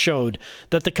research showed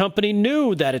that the company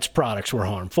knew that its products were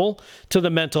harmful to the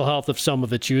mental health of some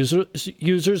of its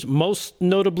users, most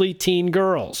notably teen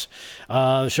girls.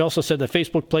 She also said that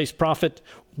Facebook placed profit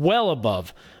well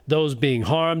above those being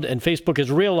harmed, and Facebook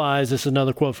has realized, this is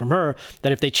another quote from her,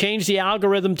 that if they change the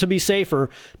algorithm to be safer,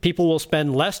 people will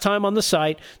spend less time on the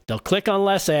site, they'll click on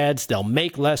less ads, they'll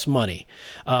make less money.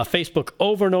 Facebook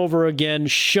over and over again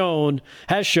has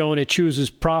shown it chooses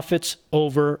profits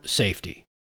over safety.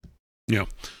 Yeah.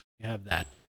 You have that.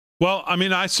 Well, I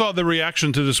mean, I saw the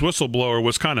reaction to this whistleblower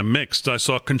was kind of mixed. I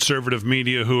saw conservative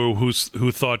media who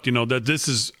thought, that this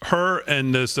is her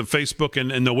and the Facebook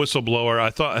and the whistleblower.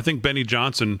 I think Benny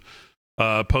Johnson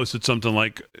posted something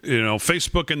like,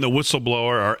 Facebook and the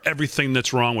whistleblower are everything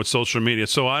that's wrong with social media.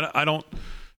 So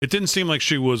it didn't seem like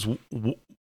she was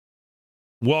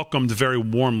welcomed very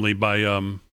warmly by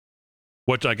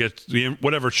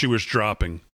whatever she was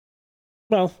dropping.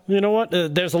 Well, you know what?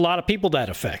 There's a lot of people that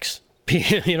affects.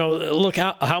 Look,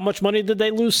 how much money did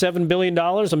they lose? $7 billion.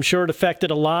 I'm sure it affected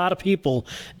a lot of people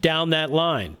down that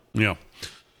line. Yeah.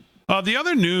 The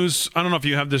other news, I don't know if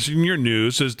you have this in your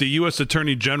news, is the U.S.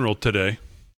 Attorney General today.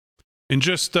 And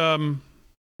just, to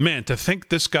think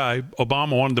this guy,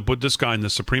 Obama wanted to put this guy in the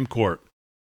Supreme Court.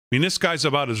 I mean, this guy's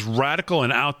about as radical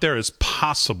and out there as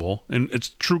possible, and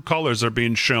its true colors are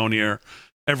being shown here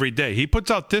every day. He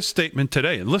puts out this statement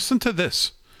today, and listen to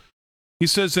this. He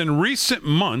says, in recent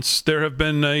months, there have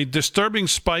been a disturbing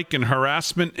spike in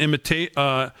harassment,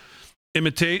 I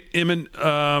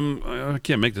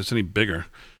can't make this any bigger.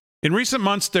 In recent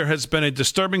months, there has been a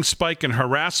disturbing spike in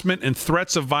harassment and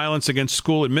threats of violence against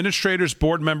school administrators,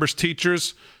 board members,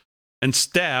 teachers, and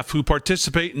staff who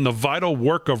participate in the vital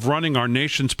work of running our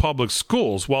nation's public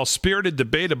schools. While spirited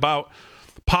debate about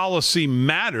policy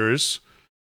matters,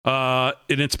 and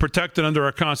it's protected under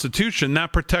our Constitution,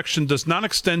 that protection does not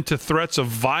extend to threats of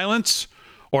violence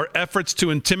or efforts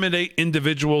to intimidate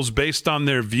individuals based on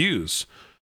their views.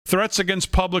 Threats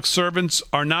against public servants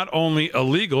are not only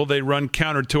illegal, they run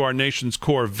counter to our nation's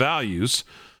core values.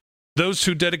 Those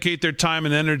who dedicate their time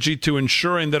and energy to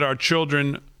ensuring that our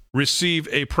children receive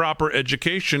a proper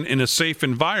education in a safe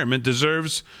environment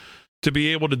deserves to be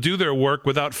able to do their work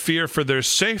without fear for their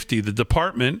safety. The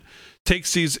department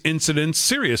takes these incidents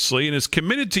seriously and is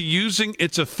committed to using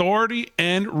its authority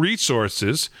and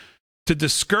resources to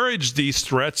discourage these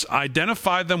threats,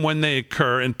 identify them when they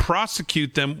occur, and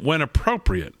prosecute them when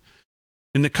appropriate.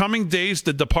 In the coming days,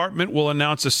 the department will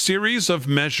announce a series of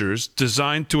measures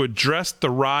designed to address the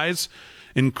rise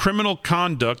in criminal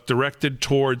conduct directed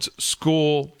towards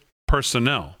school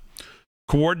personnel.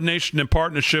 Coordination and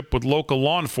partnership with local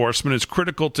law enforcement is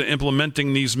critical to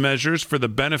implementing these measures for the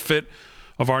benefit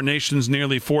of our nation's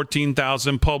nearly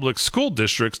 14,000 public school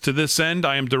districts. To this end,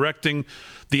 I am directing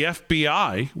the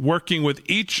FBI, working with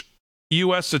each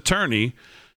U.S. attorney,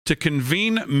 to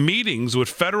convene meetings with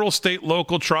federal, state,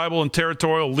 local, tribal, and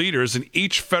territorial leaders in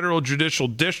each federal judicial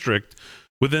district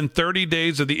within 30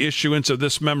 days of the issuance of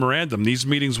this memorandum. These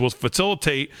meetings will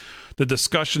facilitate the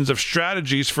discussions of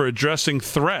strategies for addressing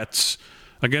threats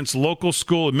against local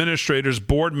school administrators,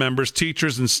 board members,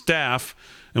 teachers, and staff,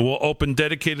 and will open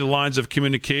dedicated lines of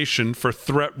communication for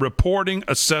threat reporting,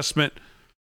 assessment,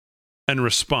 and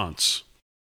response.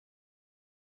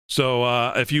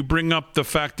 So if you bring up the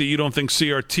fact that you don't think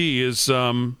CRT is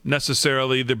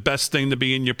necessarily the best thing to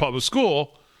be in your public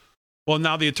school, well,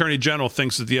 now the Attorney General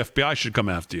thinks that the FBI should come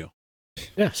after you.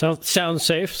 Yeah, sounds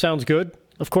safe, sounds good.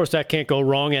 Of course, that can't go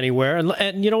wrong anywhere.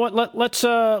 And you know what? Let's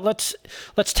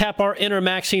tap our inner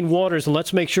Maxine Waters and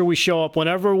let's make sure we show up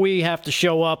whenever we have to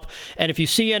show up. And if you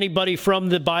see anybody from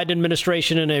the Biden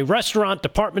administration in a restaurant,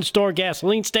 department store,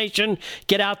 gasoline station,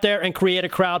 get out there and create a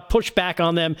crowd, push back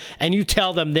on them, and you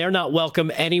tell them they're not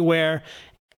welcome anywhere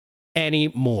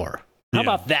anymore. How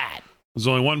about that? There's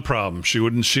only one problem. She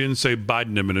didn't say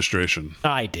Biden administration.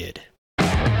 I did.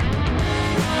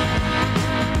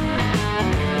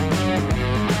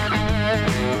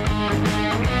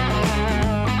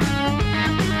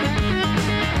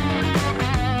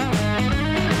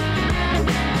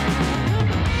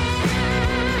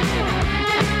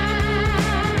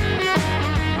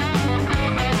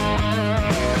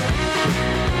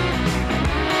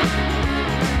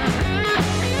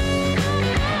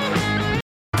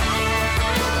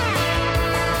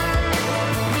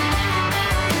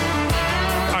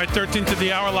 To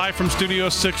the hour live from Studio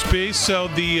 6B. So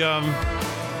the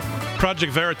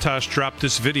Project Veritas dropped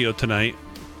this video tonight,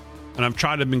 and I'm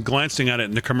trying to been glancing at it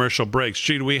in the commercial breaks.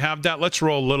 Gee, do we have that? Let's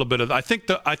roll a little bit of. I think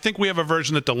we have a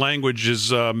version that the language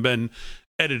has been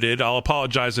edited. I'll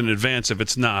apologize in advance if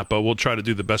it's not, but we'll try to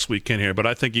do the best we can here. But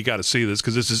I think you got to see this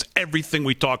because this is everything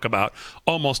we talk about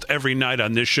almost every night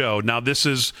on this show. Now this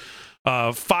is.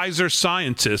 Pfizer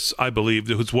scientists, I believe,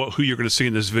 who you're going to see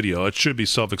in this video. It should be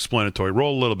self-explanatory.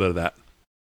 Roll a little bit of that.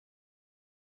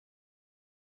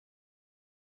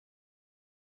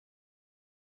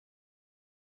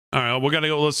 All right, we got to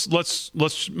go.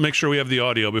 Let's make sure we have the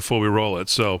audio before we roll it.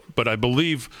 So, but I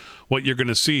believe what you're going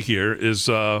to see here is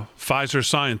Pfizer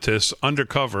scientists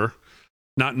undercover,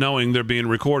 not knowing they're being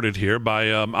recorded here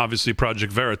by obviously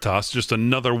Project Veritas. Just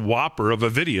another whopper of a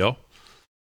video.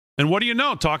 And what do you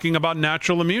know? Talking about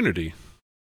natural immunity.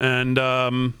 And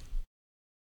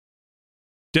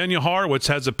Daniel Horowitz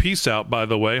has a piece out, by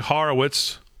the way.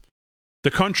 Horowitz,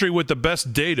 the country with the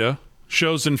best data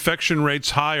shows infection rates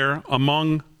higher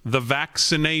among the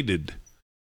vaccinated.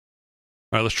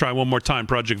 All right, let's try one more time.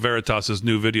 Project Veritas'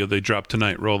 new video they dropped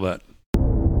tonight. Roll that.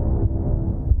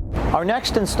 Our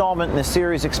next installment in the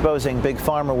series exposing Big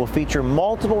Pharma will feature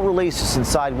multiple releases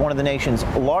inside one of the nation's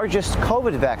largest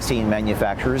COVID vaccine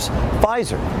manufacturers,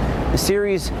 Pfizer. The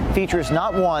series features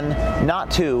not one, not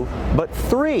two, but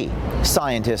three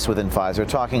scientists within Pfizer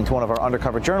talking to one of our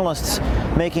undercover journalists,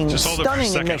 making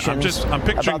stunning admissions. I'm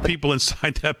picturing people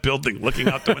inside that building looking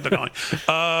out the window going,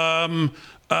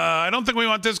 I don't think we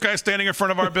want this guy standing in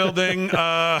front of our building.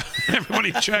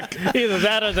 Everybody check. Either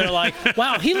that or they're like,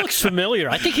 wow, he looks familiar.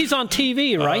 I think he's on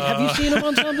TV, right? Have you seen him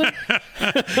on something?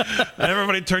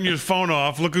 Everybody turn your phone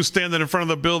off. Look who's standing in front of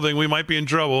the building. We might be in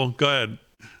trouble. Go ahead.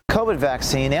 COVID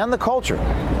vaccine and the culture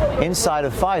inside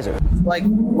of Pfizer. Like,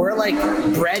 we're like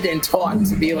bred and taught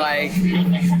to be like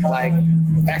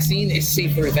vaccine is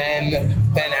safer than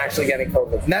actually getting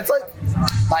COVID. And that's like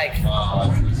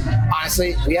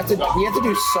honestly, we have to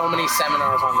do so many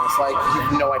seminars on this. Like, you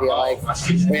have no idea. Like,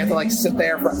 we have to like sit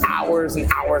there for hours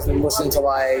and hours and listen to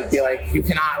be like, you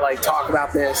cannot like talk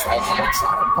about this like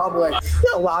outside in public.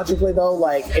 You know, logically though,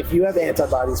 like if you have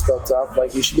antibodies built up,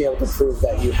 like you should be able to prove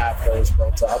that you have those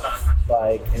built up.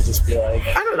 Like, and just be like,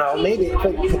 I don't know, maybe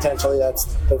potentially that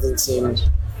doesn't seem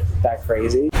that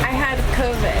crazy. I had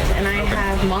COVID and I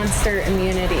have monster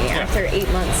immunity after 8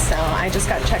 months, so I just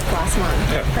got checked last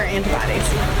month for antibodies.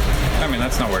 I mean,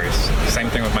 that's no worries. Same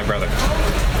thing with my brother.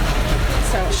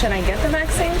 So should I get the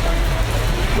vaccine?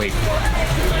 Wait.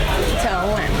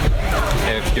 Till when?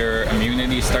 If your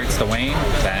immunity starts to wane,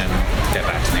 then get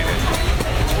vaccinated.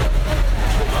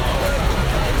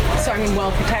 So I'm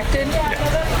well protected? Yeah.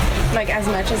 Like as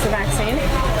much as the vaccine?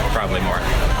 Probably more.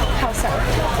 How so?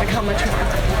 Like how much more?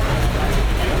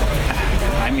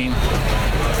 I mean,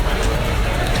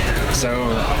 so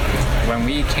when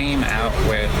we came out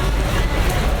with,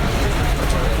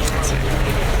 let's see.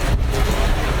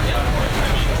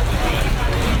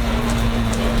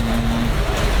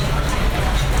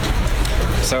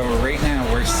 So right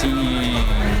now we're seeing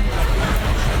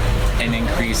an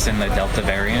increase in the Delta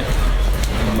variant.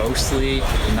 Mostly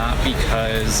not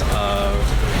because of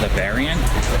the variant,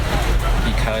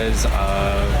 because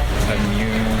of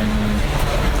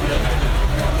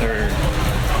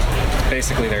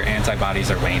their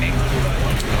antibodies are waning.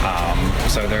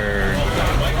 So they're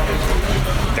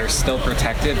still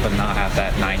protected, but not at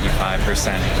that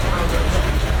 95%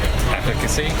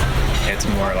 efficacy. It's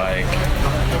more like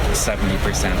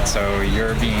 70%. So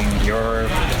you're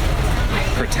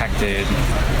protected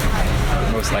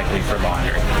most likely for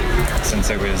longer, since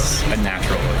it was a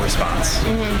natural response.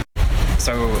 Mm-hmm.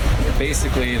 So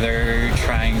basically they're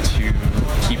trying to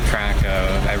keep track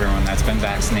of everyone that's been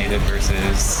vaccinated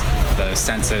versus the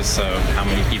census of how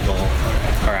many people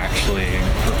are actually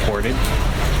reported.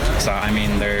 So I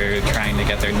mean, they're trying to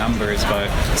get their numbers, but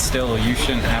still you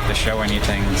shouldn't have to show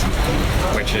anything,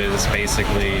 which is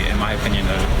basically, in my opinion,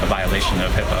 a violation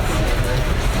of HIPAA.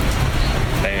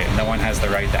 No one has the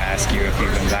right to ask you if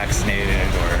you've been vaccinated,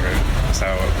 so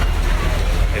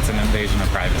it's an invasion of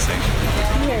privacy.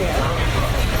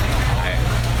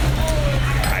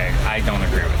 I don't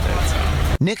agree with it. So.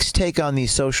 Nick's take on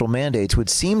these social mandates would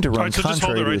seem to run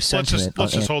contrary to his sentiment.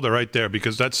 Let's just hold it right there,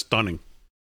 because that's stunning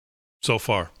so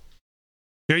far.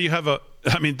 Here you have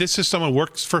this is someone who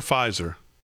works for Pfizer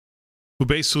who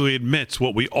basically admits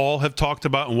what we all have talked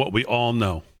about and what we all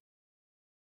know.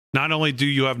 Not only do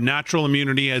you have natural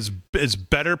immunity as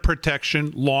better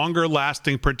protection, longer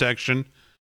lasting protection,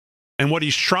 and what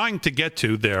he's trying to get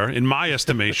to there, in my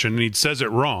estimation, and he says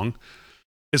it wrong,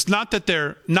 it's not that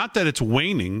it's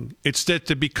waning, it's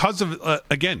that because of,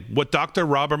 again, what Dr.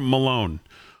 Robert Malone,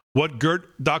 what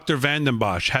Dr. Vanden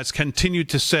Bosch has continued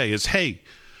to say is, hey,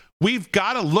 we've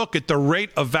got to look at the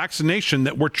rate of vaccination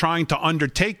that we're trying to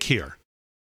undertake here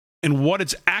and what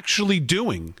it's actually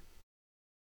doing.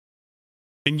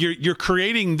 And you're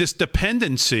creating this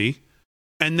dependency,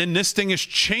 and then this thing is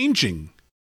changing.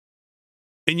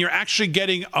 And you're actually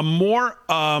getting a more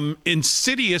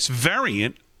insidious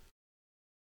variant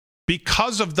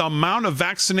because of the amount of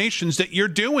vaccinations that you're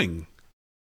doing.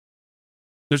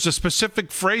 There's a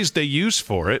specific phrase they use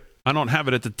for it. I don't have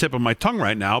it at the tip of my tongue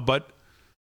right now, but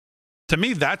to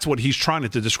me, that's what he's trying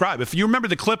to describe. If you remember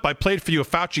the clip I played for you of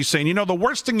Fauci saying, the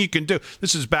worst thing you can do,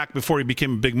 this is back before he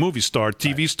became a big movie star,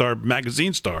 TV star,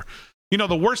 magazine star.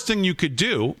 The worst thing you could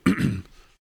do,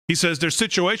 he says there's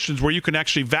situations where you can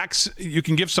actually you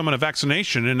can give someone a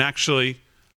vaccination and actually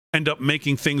end up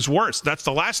making things worse. That's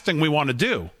the last thing we want to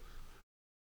do,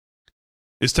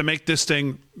 is to make this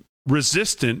thing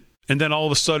resistant, and then all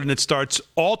of a sudden it starts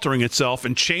altering itself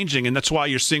and changing, and that's why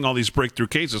you're seeing all these breakthrough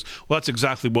cases. Well, that's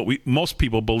exactly what most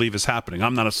people believe is happening.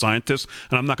 I'm not a scientist,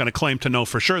 and I'm not going to claim to know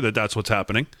for sure that that's what's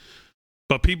happening.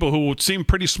 But people who seem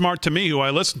pretty smart to me, who I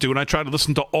listen to, and I try to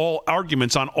listen to all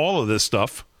arguments on all of this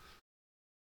stuff,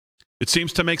 it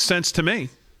seems to make sense to me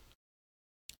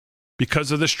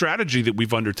because of the strategy that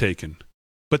we've undertaken.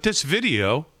 But this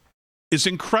video is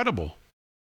incredible.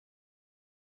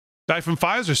 Guy from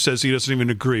Pfizer says he doesn't even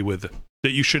agree with it,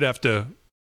 that you should have to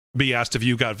be asked if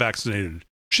you got vaccinated.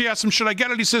 She asked him, should I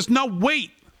get it? He says, no,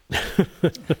 wait.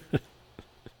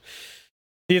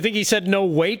 Do you think he said no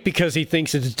wait because he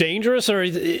thinks it's dangerous, or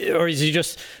is he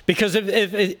just because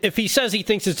if he says he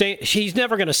thinks it's dangerous, he's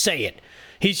never going to say it.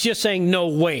 He's just saying no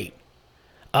wait.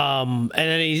 And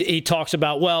then he talks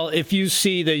about, well, if you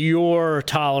see that your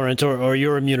tolerance or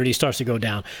your immunity starts to go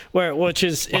down, which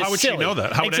is how would silly. she know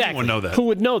that? How would anyone know that? Who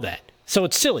would know that? So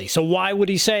it's silly. So why would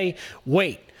he say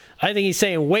wait? I think he's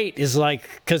saying wait is like,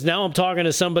 because now I'm talking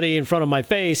to somebody in front of my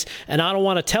face, and I don't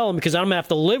want to tell him because I'm going to have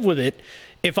to live with it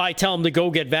if I tell them to go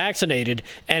get vaccinated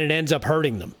and it ends up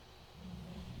hurting them.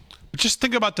 Just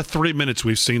think about the 3 minutes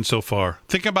we've seen so far.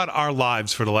 Think about our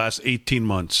lives for the last 18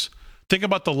 months. Think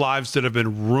about the lives that have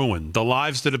been ruined, the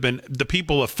lives that have been, the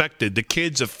people affected, the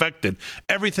kids affected,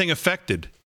 everything affected.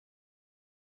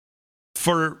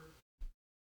 I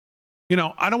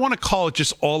don't want to call it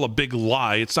just all a big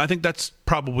lie. I think that's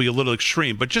probably a little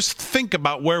extreme, but just think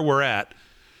about where we're at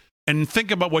and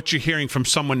think about what you're hearing from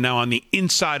someone now on the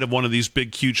inside of one of these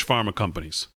big, huge pharma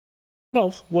companies.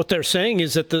 Well, what they're saying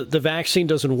is that the vaccine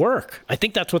doesn't work. I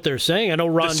think that's what they're saying. I know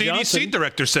Ron Johnson. The CDC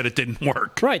director said it didn't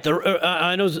work. Right.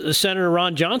 I know Senator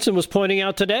Ron Johnson was pointing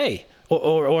out today,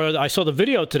 or I saw the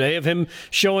video today of him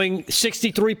showing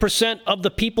 63% of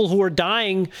the people who are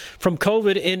dying from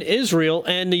COVID in Israel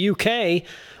and the UK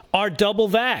are double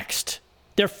vaxxed.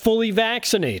 They're fully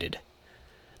vaccinated.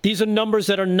 These are numbers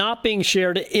that are not being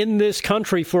shared in this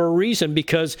country for a reason,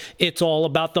 because it's all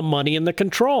about the money and the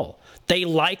control. They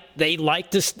like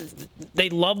this. They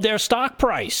love their stock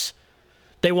price.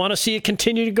 They want to see it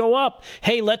continue to go up.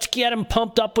 Hey, let's get them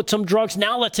pumped up with some drugs.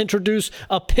 Now let's introduce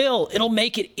a pill. It'll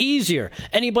make it easier.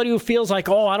 Anybody who feels like,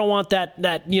 oh, I don't want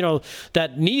that needle,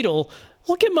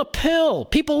 well, give them a pill.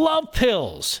 People love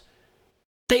pills.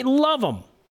 They love them.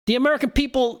 The American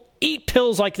people eat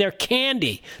pills like they're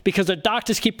candy because their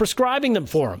doctors keep prescribing them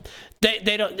for them.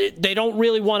 They don't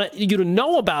really want you to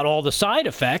know about all the side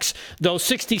effects. Those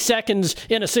 60 seconds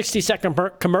in a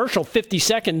 60-second commercial, 50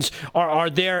 seconds are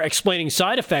there explaining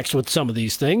side effects with some of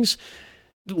these things,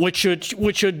 which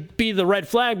should be the red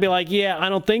flag. Be like, yeah, I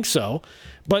don't think so.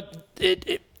 But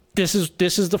this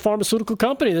is the pharmaceutical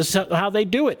company. This is how they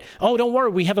do it. Oh, don't worry,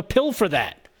 we have a pill for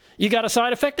that. You got a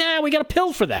side effect? We got a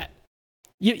pill for that.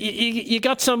 You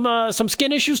got some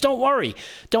skin issues? Don't worry.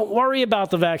 Don't worry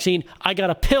about the vaccine. I got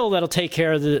a pill that'll take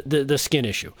care of the skin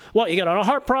issue. What, you got a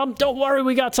heart problem? Don't worry,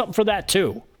 we got something for that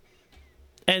too.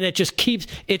 And it just keeps,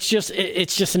 it's just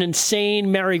an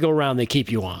insane merry-go-round they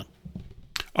keep you on.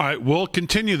 All right, we'll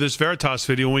continue this Veritas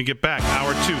video when we get back.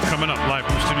 Hour 2 coming up live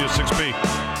from Studio 6B.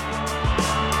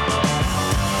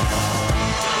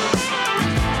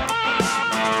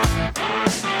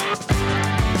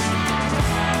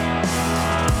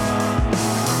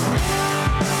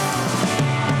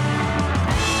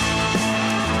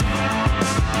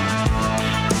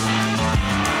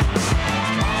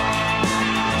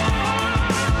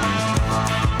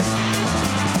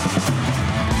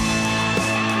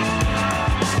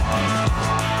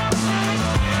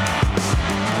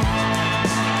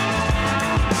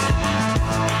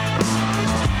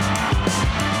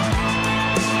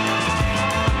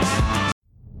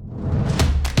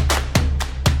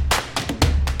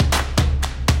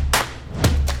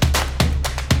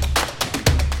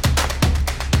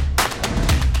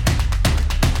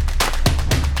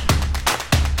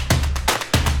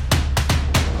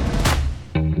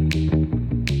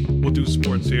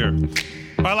 Here.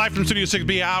 All right, live from Studio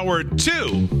 6B, Hour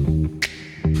 2.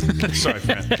 Sorry,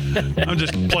 Fran. I'm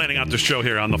just planning out the show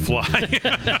here on the fly.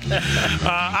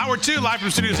 Hour 2, live from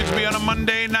Studio 6B on a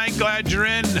Monday night. Glad you're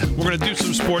in. We're going to do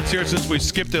some sports here since we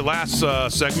skipped it last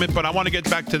segment, but I want to get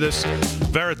back to this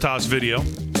Veritas video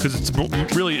because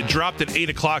it dropped at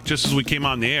 8 o'clock just as we came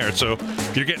on the air, so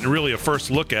you're getting really a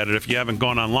first look at it if you haven't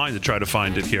gone online to try to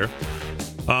find it here.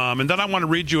 And then I want to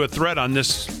read you a thread on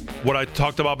this, what I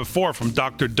talked about before from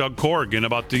Dr. Doug Corrigan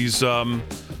about these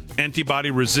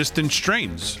antibody-resistant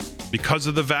strains. because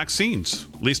of the vaccines.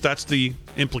 At least that's the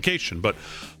implication. But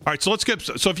all right, so let's get.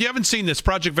 So if you haven't seen this,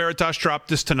 Project Veritas dropped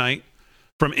this tonight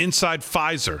from inside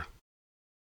Pfizer.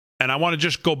 And I want to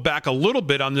just go back a little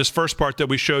bit on this first part that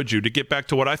we showed you to get back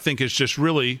to what I think is just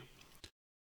really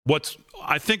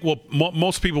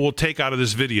most people will take out of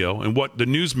this video, and what the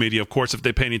news media, of course, if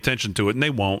they pay any attention to it, and they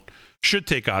won't, should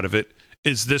take out of it,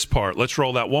 is this part. Let's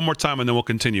roll that one more time, and then we'll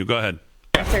continue. Go ahead.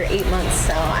 After 8 months,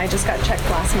 so I just got checked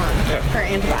last month for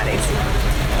antibodies.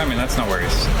 I mean, that's no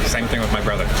worries. Same thing with my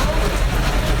brother.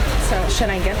 So should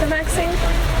I get the vaccine?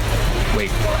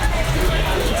 Wait.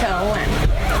 Till when?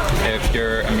 If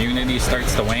your immunity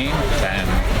starts to wane, then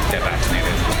get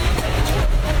vaccinated.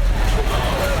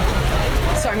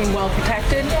 So I'm well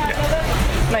protected?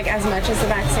 Yeah. Like as much as the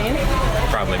vaccine?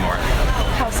 Probably more.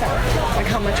 How so? Like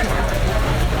how much more?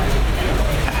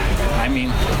 I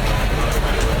mean,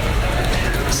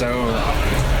 so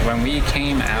when we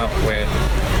came out with,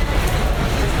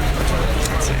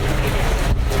 let's see.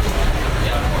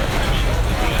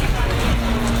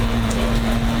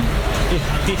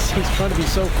 He's trying to be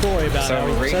so coy about it.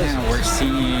 So right now we're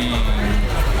seeing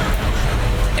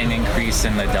an increase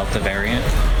in the Delta variant,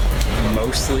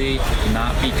 mostly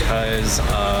not because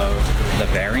of the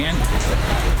variant,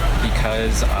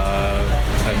 because of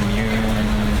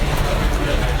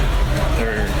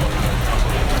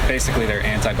their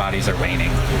antibodies are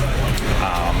waning.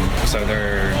 So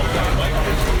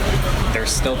they're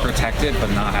still protected, but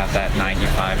not at that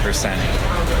 95%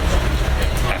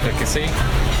 efficacy.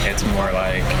 It's more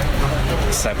like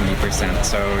 70%.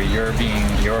 So you're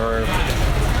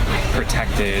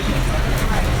protected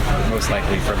most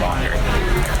likely for longer,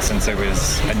 since it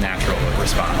was a natural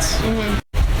response. Mm-hmm.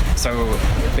 So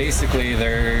basically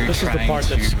they're trying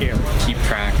to keep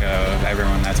track of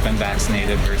everyone that's been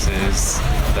vaccinated versus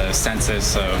the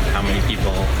census of how many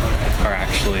people are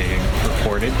actually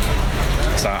reported.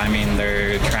 So, I mean,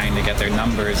 they're trying to get their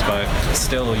numbers, but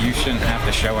still, you shouldn't have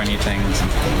to show anything,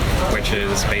 which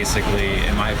is basically,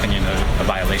 in my opinion, a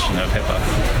violation of HIPAA.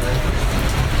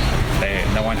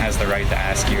 No one has the right to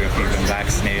ask you if you've been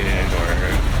vaccinated,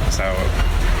 so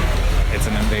it's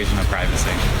an invasion of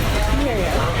privacy.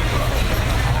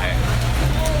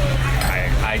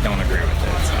 I don't agree with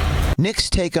it. So. Nick's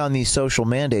take on these social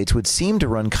mandates would seem to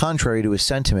run contrary to his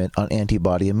sentiment on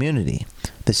antibody immunity.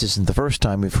 This isn't the first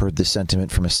time we've heard this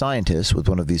sentiment from a scientist with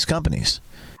one of these companies.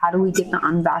 How do we get the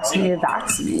unvaccinated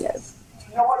vaccinated?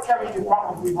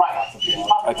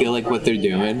 I feel like what they're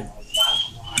doing,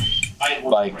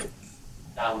 like,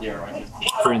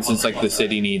 for instance, like the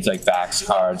city needs like vax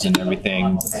cards and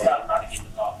everything.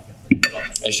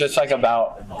 It's just like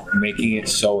about making it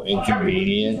so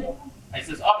inconvenient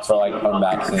for like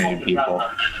unvaccinated people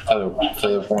to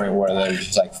the point where they're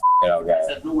just like, F it,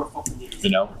 okay. You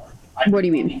know? What do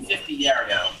you mean?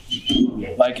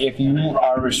 Like if you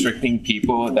are restricting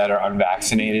people that are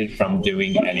unvaccinated from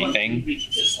doing anything,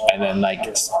 and then like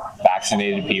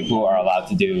vaccinated people are allowed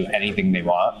to do anything they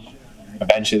want,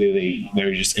 eventually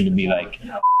they're just going to be like,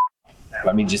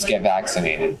 let me just get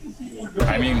vaccinated.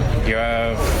 I mean, you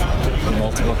have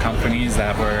multiple companies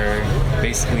that were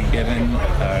basically given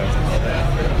a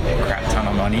crap ton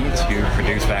of money to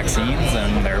produce vaccines,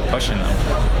 and they're pushing them.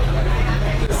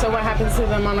 So what happens to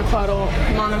the monoclonal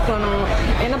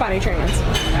antibody treatments?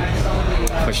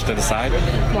 Pushed to the side.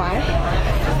 Why?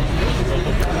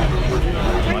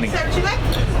 Money.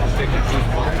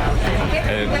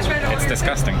 It's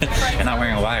disgusting. You're not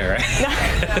wearing a wire, right?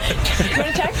 You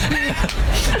want to check?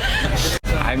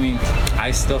 I mean,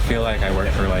 I still feel like I work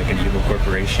for like an evil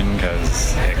corporation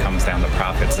because it comes down to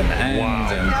profits in the end. Wow.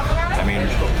 And I mean,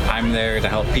 I'm there to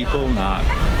help people, not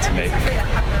to make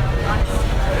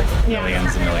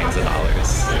millions and millions of dollars.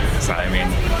 So I mean,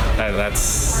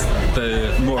 that's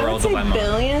the moral dilemma.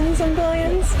 Billions and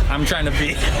billions? I'm trying to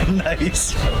be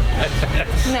nice.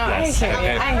 No, yes, I hear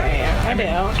you. I do.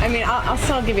 I mean, I'll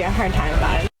still give you a hard time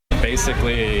about it.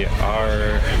 Basically,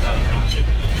 our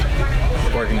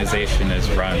organization is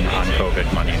run on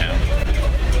COVID money now.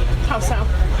 How so?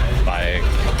 Like,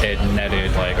 it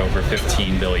netted like over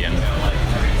 $15 billion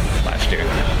last year.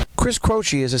 Chris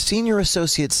Croce is a senior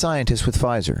associate scientist with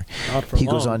Pfizer. He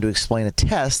goes on to explain a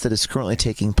test that is currently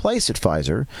taking place at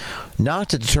Pfizer, not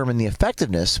to determine the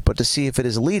effectiveness, but to see if it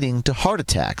is leading to heart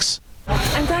attacks.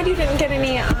 I'm glad you didn't get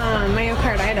any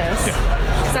myocarditis.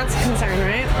 Because that's a concern,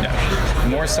 right? No.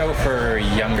 More so for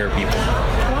younger people.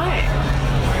 Why?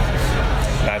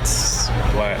 That's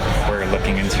what we're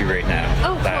looking into right now.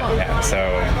 Oh, cool. Yeah,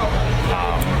 so,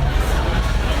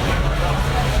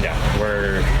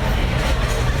 we're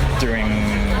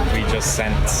we just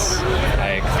sent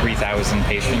like 3,000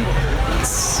 patients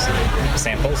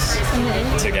samples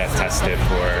to get tested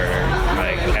for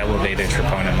like elevated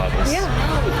troponin levels.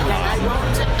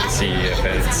 See if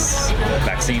it's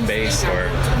vaccine based or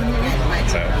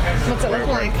so. What's it look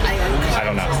like? I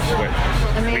don't know.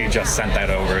 We just sent that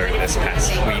over this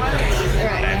past week,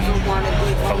 and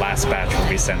the last batch will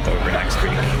be sent over next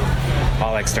week.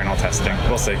 All external testing.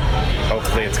 We'll see.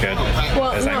 Hopefully it's good.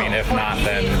 Because I mean, if not,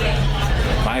 then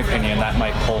in my opinion, that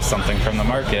might pull something from the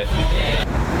market.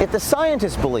 If the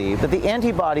scientists believe that the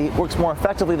antibody works more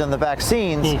effectively than the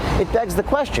vaccines, it begs the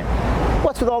question,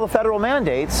 what's with all the federal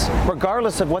mandates,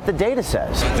 regardless of what the data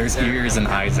says? There's ears and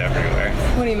eyes everywhere.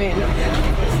 What do you mean?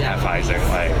 At Pfizer,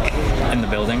 like in the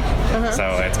building.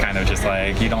 So it's kind of just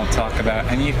like you don't talk about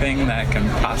anything that can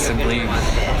possibly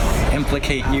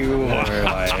implicate you or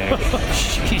like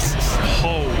Jesus.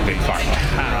 Big pharma.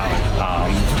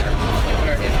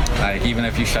 Like even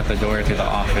if you shut the door to the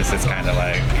office, it's kind of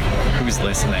like who's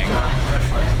listening?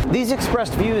 These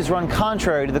expressed views run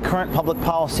contrary to the current public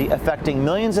policy affecting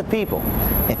millions of people.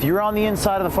 If you're on the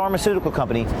inside of the pharmaceutical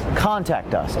company,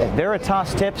 contact us at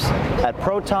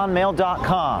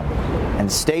veritastips@protonmail.com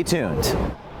and stay tuned.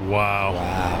 Wow.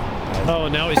 Oh,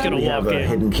 now he's going to walk in. We have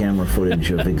hidden camera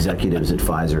footage of executives at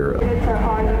Pfizer.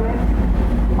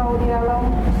 Code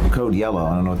yellow. Code yellow.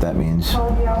 I don't know what that means.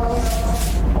 Code yellow.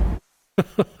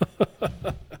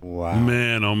 Wow.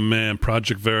 Man, oh man,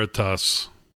 Project Veritas.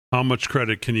 How much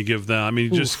credit can you give them? I mean,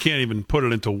 you just can't even put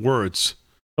it into words.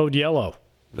 Code yellow.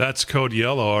 That's code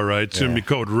yellow, all right. It's going to be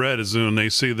code red as soon as they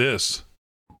see this.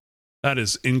 That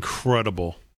is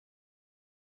incredible.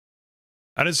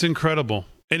 That is incredible.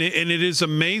 And it is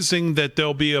amazing that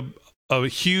there'll be a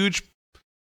huge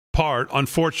part,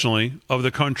 unfortunately, of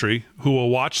the country who will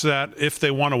watch that if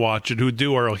they want to watch it, who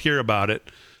do or will hear about it,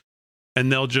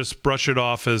 and they'll just brush it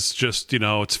off as just,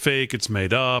 it's fake, it's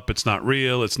made up, it's not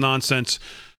real, it's nonsense.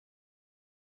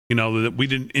 That we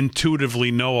didn't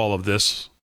intuitively know all of this,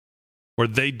 or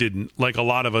they didn't, like a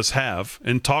lot of us have,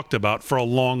 and talked about for a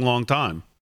long, long time.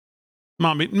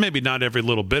 Maybe not every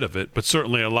little bit of it, but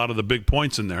certainly a lot of the big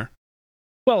points in there.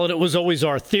 Well, and it was always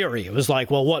our theory. It was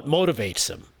like, well, what motivates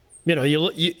them?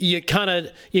 You kind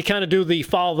of do the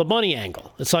follow the money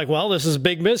angle. It's like, well, this is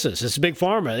big business. It's big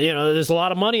pharma. There's a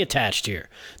lot of money attached here.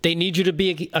 They need you to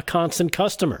be a constant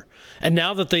customer. And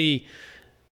now that the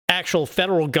actual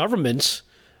federal governments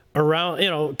around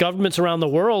the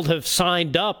world have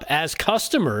signed up as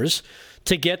customers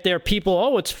to get their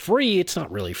people, it's free. It's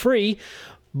not really free,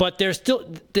 but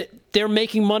they're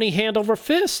making money hand over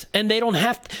fist, and they don't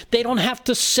have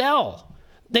to sell.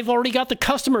 They've already got the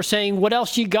customer saying, what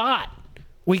else you got?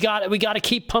 We got to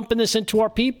keep pumping this into our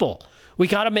people. We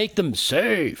got to make them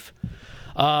safe.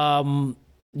 They've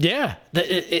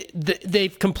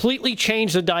completely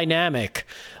changed the dynamic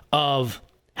of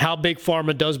how big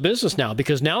pharma does business now,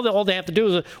 because now all they have to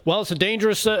do is, well, it's a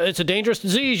dangerous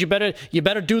disease. You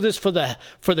better do this for the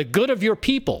good of your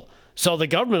people. So the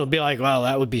government will be like, well,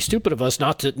 that would be stupid of us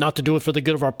not to do it for the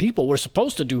good of our people. We're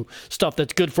supposed to do stuff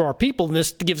that's good for our people, and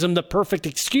this gives them the perfect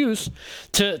excuse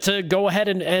to go ahead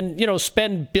and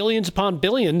spend billions upon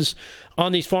billions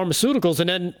on these pharmaceuticals, and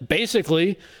then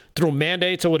basically through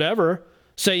mandates or whatever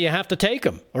say you have to take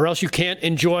them, or else you can't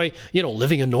enjoy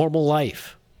living a normal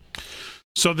life.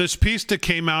 So this piece that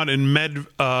came out in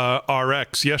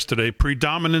MedRx yesterday,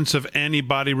 predominance of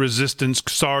antibody-resistant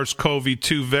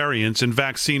SARS-CoV-2 variants in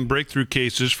vaccine breakthrough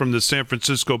cases from the San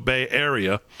Francisco Bay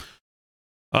Area.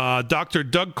 Dr.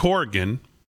 Doug Corrigan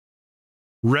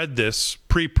read this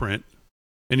preprint,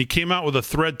 and he came out with a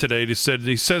thread today.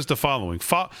 He says the following: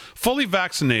 fully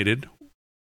vaccinated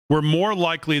were more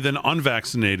likely than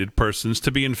unvaccinated persons to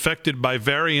be infected by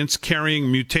variants carrying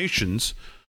mutations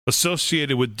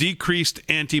associated with decreased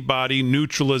antibody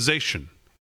neutralization.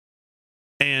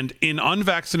 And in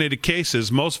unvaccinated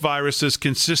cases, most viruses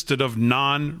consisted of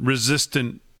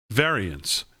non-resistant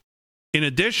variants. In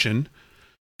addition,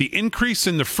 the increase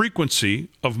in the frequency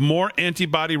of more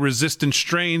antibody-resistant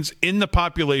strains in the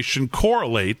population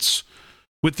correlates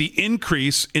with the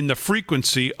increase in the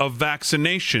frequency of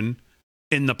vaccination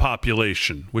in the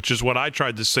population, which is what I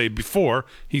tried to say before.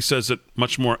 He says it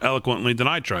much more eloquently than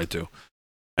I tried to.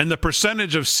 And the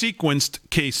percentage of sequenced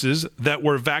cases that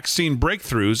were vaccine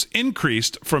breakthroughs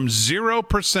increased from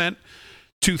 0%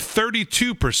 to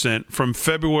 32% from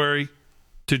February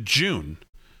to June.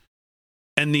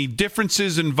 And the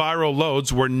differences in viral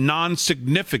loads were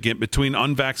non-significant between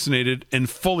unvaccinated and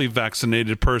fully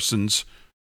vaccinated persons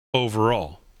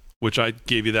overall, which I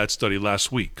gave you that study last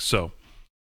week. So,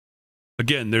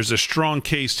 again, there's a strong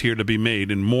case here to be made,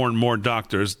 and more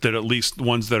doctors, that at least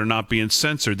ones that are not being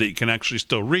censored that you can actually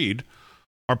still read,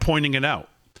 are pointing it out.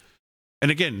 And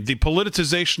again, the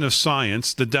politicization of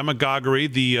science, the demagoguery,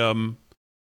 the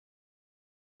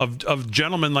of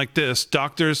gentlemen like this,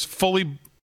 doctors fully.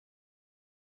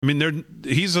 I mean,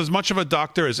 he's as much of a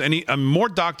doctor as any. More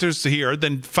doctors here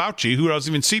than Fauci, who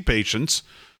doesn't even see patients,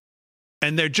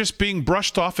 and they're just being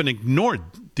brushed off and ignored.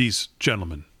 These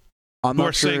gentlemen. I'm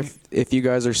not sure if you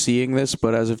guys are seeing this,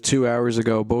 but as of 2 hours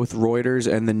ago, both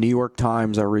Reuters and the New York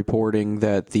Times are reporting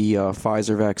that the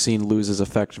Pfizer vaccine loses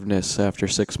effectiveness after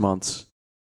 6 months.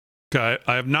 Okay,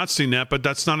 I have not seen that, but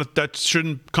that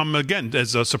shouldn't come again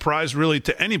as a surprise, really,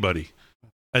 to anybody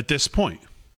at this point.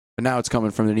 But now it's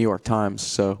coming from the New York Times,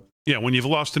 so yeah, when you've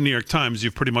lost the New York Times,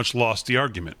 you've pretty much lost the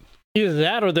argument. Either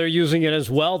that, or they're using it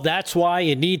as well. That's why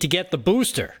you need to get the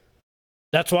booster.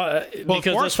 That's why,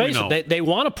 because let's face it, they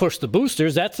want to push the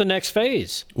boosters. That's the next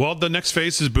phase. Well, the next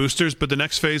phase is boosters, but the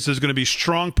next phase is going to be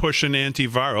strong push in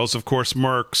antivirals. Of course,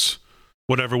 Merck's,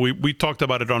 whatever. We talked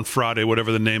about it on Friday,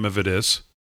 whatever the name of it is.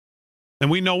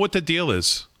 And we know what the deal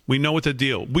is. We know what the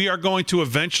deal. We are going to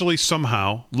eventually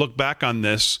somehow look back on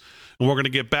this, and we're going to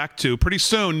get back to, pretty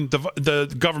soon,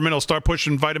 the government will start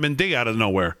pushing vitamin D out of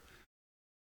nowhere.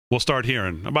 We'll start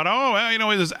hearing about,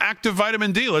 there's active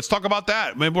vitamin D. Let's talk about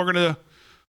that. Maybe we're going to...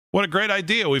 What a great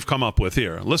idea we've come up with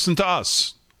here. Listen to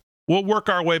us. We'll work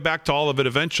our way back to all of it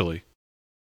eventually.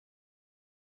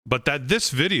 But this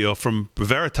video from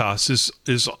Veritas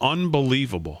is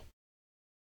unbelievable.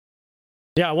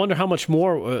 Yeah, I wonder how much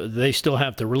more they still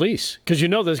have to release. Because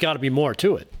there's got to be more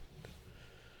to it.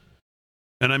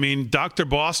 And I mean, Dr.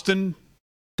 Boston,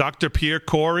 Dr. Pierre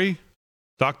Corey,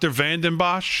 Dr. Vanden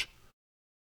Bosch,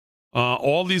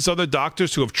 all these other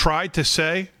doctors who have tried to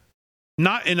say,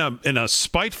 not in a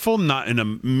spiteful, not in a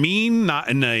mean, not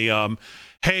in a,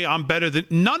 hey, I'm better than,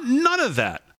 none of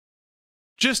that.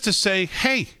 Just to say,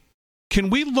 hey,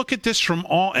 can we look at this from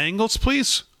all angles,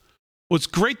 please? Well, it's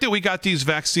great that we got these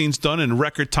vaccines done in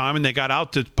record time and they got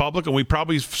out to the public and we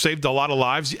probably saved a lot of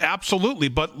lives. Absolutely.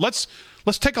 But let's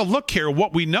take a look here at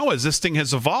what we know as this thing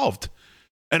has evolved.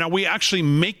 And are we actually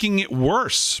making it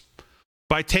worse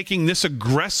by taking this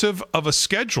aggressive of a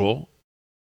schedule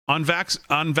on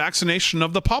vaccination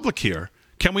of the public here?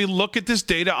 Can we look at this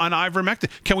data on ivermectin?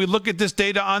 Can we look at this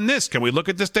data on this? Can we look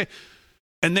at this data?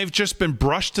 And they've just been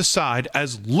brushed aside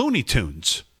as Looney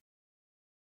Tunes.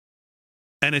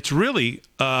 And it's really,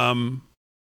 as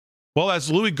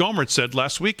Louis Gohmert said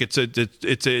last week,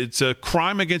 it's a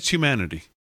crime against humanity,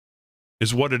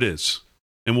 is what it is.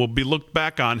 And we'll be looked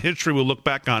back on. History will look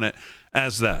back on it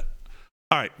as that.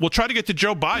 All right, we'll try to get to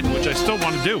Joe Biden, which I still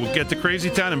want to do. We'll get to Crazy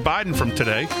Town and Biden from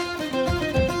today.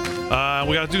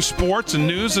 We got to do sports and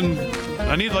news, and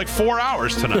I need like 4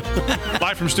 hours tonight.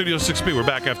 Live from Studio 6B. We're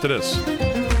back after this.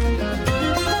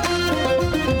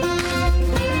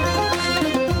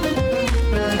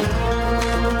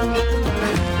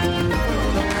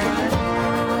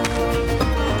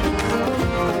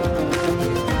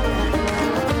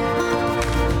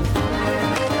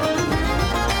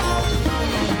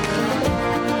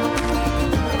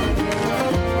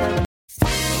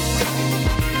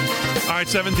 All right,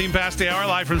 17 past the hour,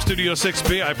 live from Studio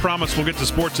 6B. I promise we'll get to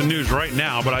sports and news right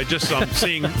now, but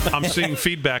I'm seeing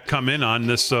feedback come in on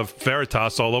this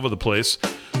Veritas all over the place.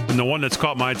 And the one that's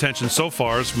caught my attention so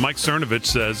far is Mike Cernovich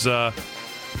says,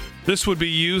 this would be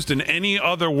used in any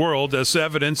other world as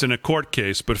evidence in a court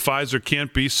case, but Pfizer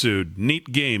can't be sued.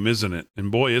 Neat game, isn't it?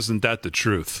 And boy, isn't that the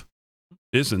truth.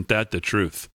 Isn't that the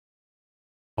truth?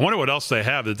 I wonder what else they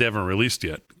have that they haven't released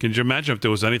yet. Can you imagine if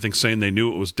there was anything saying they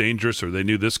knew it was dangerous or they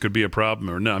knew this could be a problem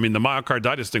or no? I mean, the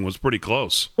myocarditis thing was pretty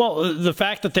close. Well, the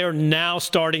fact that they're now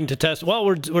starting to test,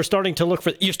 we're starting to look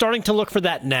for, you're starting to look for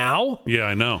that now? Yeah,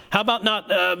 I know. How about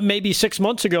not maybe 6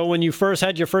 months ago when you first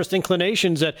had your first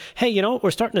inclinations that, hey,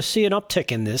 we're starting to see an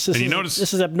uptick in this.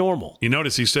 This is abnormal. You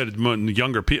notice he said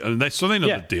younger people, so they know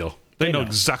the deal. They know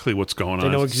exactly what's going on. They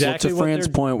know exactly so to Fran's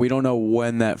point, we don't know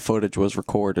when that footage was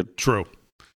recorded. True.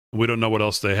 We don't know what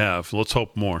else they have. Let's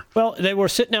hope more. Well, they were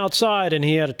sitting outside, and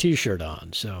he had a T-shirt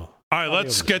on. So, all right,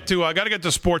 let's get to. I got to get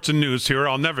to sports and news here.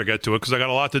 I'll never get to it because I got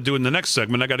a lot to do in the next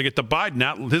segment. I got to get to Biden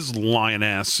out his lion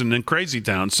ass and then Crazy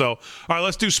Town. So, all right,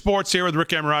 let's do sports here with Rick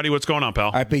Emirati. What's going on, pal?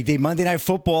 All right, Big D. Monday Night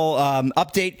Football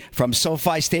update from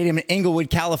SoFi Stadium in Inglewood,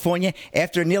 California.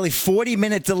 After a nearly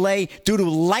 40-minute delay due to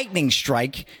lightning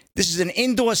strike. This is an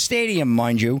indoor stadium,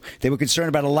 mind you. They were concerned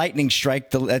about a lightning strike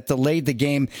that delayed the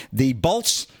game. The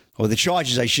Bolts or the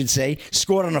Chargers, I should say,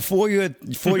 scored on a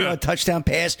four-yard touchdown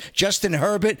pass. Justin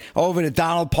Herbert over to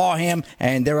Donald Parham,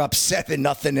 and they're up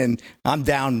 7-0, and I'm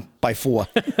down by 4.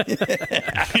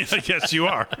 Yes, you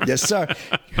are. Yes, sir.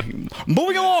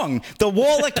 Moving along, the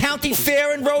Waller County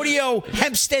Fair and Rodeo,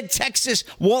 Hempstead, Texas,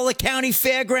 Waller County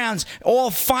Fairgrounds,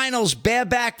 all finals,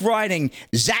 bareback riding.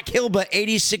 Zach Hilber,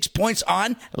 86 points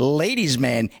on Ladies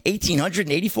Man,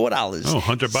 $1,884. Oh,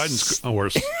 Hunter Biden's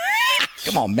horse.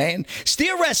 Come on, man.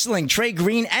 Steer wrestling, Trey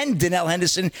Green and Danelle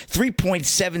Henderson,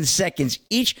 3.7 seconds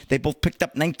each. They both picked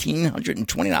up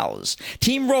 $1,920.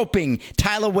 Team roping,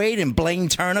 Tyler Wade and Blaine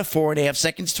Turner, 4.5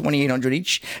 seconds, $2,800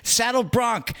 each. Saddle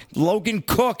bronc, Logan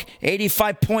Cook,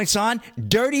 85 points on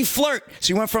Dirty Flirt.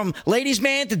 So you went from Ladies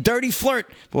Man to Dirty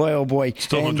Flirt. Boy, oh boy.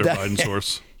 Still Hunter Biden's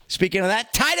horse. Speaking of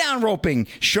that, tie-down roping,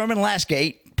 Sherman Laska,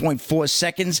 8.4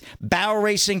 seconds. Barrel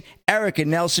racing, Erica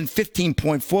Nelson,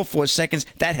 15.44 seconds.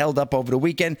 That held up over the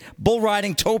weekend. Bull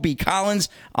riding, Toby Collins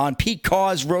on Pete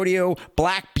Carr's Rodeo,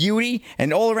 Black Beauty.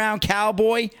 And all-around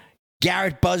cowboy,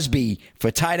 Garrett Busby for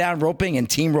tie-down roping and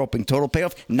team roping. Total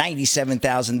payoff,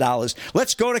 $97,000.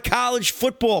 Let's go to college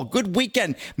football. Good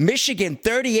weekend. Michigan,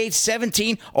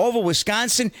 38-17 over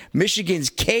Wisconsin. Michigan's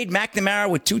Cade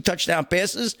McNamara with 2 touchdown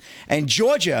passes. And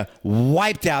Georgia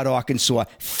wiped out Arkansas,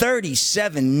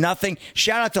 37-0.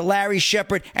 Shout out to Larry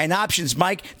Shepard and Options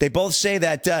Mike. They both say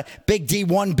that Big D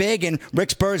won big, and Rick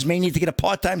Spurs may need to get a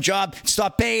part-time job,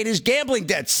 start paying his gambling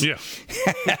debts. Yeah.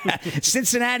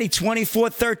 Cincinnati,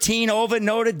 24-13 over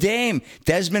Notre Dame.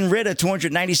 Desmond Ridder,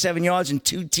 297 yards and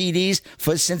 2 TDs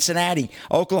for Cincinnati.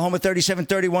 Oklahoma,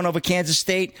 37-31 over Kansas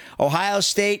State. Ohio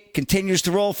State continues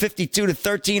to roll,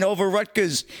 52-13 over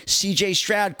Rutgers. C.J.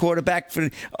 Stroud, quarterback for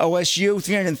OSU,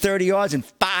 330 yards and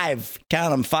 5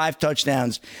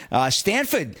 touchdowns.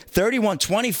 Stanford,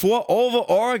 31-24 over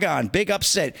Oregon. Big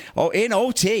upset in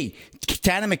OT.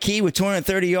 Tanner McKee with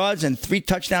 230 yards and 3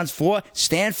 touchdowns for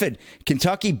Stanford.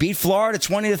 Kentucky beat Florida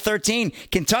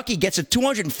 20-13. Kentucky gets a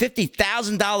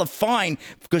 $250,000 fine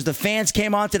because the fans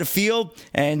came onto the field,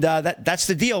 and that's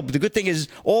the deal. But the good thing is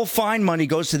all fine money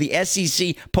goes to the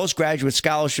SEC Postgraduate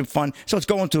Scholarship Fund, so it's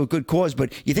going to a good cause.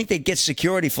 But you think they'd get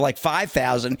security for like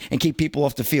 $5,000 and keep people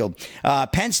off the field.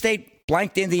 Penn State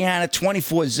blanked Indiana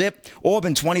 24-zip.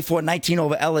 Auburn 24-19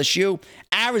 over LSU.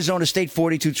 Arizona State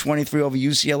 42-23 over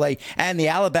UCLA. And the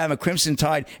Alabama Crimson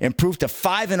Tide improved to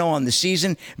 5-0 on the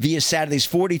season via Saturday's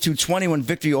 42-21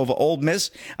 victory over Ole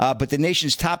Miss. But the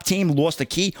nation's top team lost a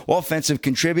key offensive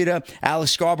contributor.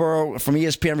 Alex Scarborough from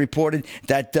ESPN reported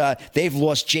that they've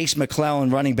lost Jace McClellan,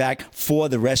 running back, for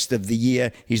the rest of the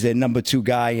year. He's their number 2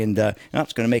 guy, and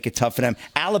it's going to make it tough for them.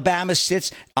 Alabama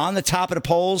sits on the top of the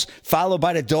polls, followed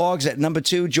by the Dogs at number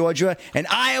 2, Georgia, and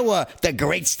Iowa, the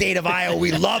great state of Iowa.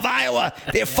 We love Iowa.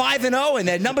 They're 5-0, and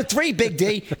they're number 3, Big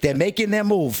D. They're making their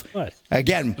move. What?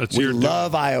 Again, we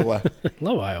love Iowa.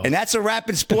 Love Iowa. And that's a wrap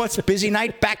in sports. Busy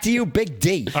night. Back to you, Big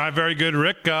D. All right, very good,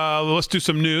 Rick. Let's do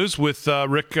some news with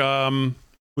Rick.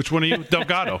 Which one are you?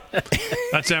 Delgado.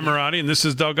 That's Ammirati, and this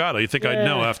is Delgado. You think I'd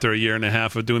know after a year and a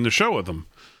half of doing the show with him.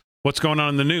 What's going on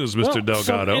in the news, Mr. Delgado?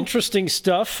 Some interesting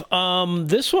stuff.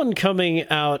 This one coming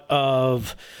out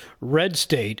of Red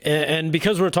State. And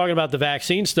because we're talking about the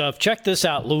vaccine stuff, check this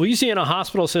out. Louisiana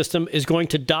hospital system is going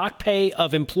to dock pay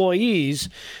of employees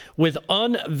with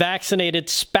unvaccinated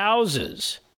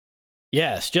spouses.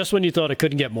 Yes, just when you thought it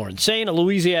couldn't get more insane, a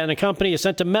Louisiana company has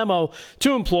sent a memo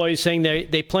to employees saying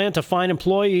they plan to fine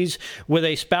employees with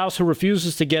a spouse who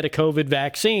refuses to get a COVID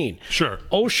vaccine. Sure.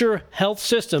 Osher Health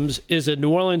Systems is a New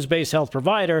Orleans-based health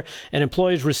provider, and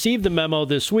employees received the memo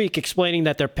this week explaining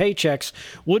that their paychecks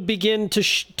would begin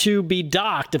to be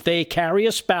docked if they carry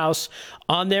a spouse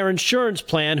on their insurance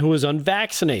plan who is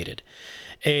unvaccinated.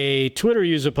 A Twitter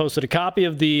user posted a copy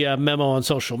of the memo on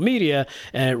social media,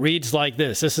 and it reads like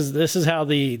this. This is how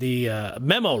the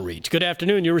memo reads. Good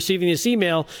afternoon. You're receiving this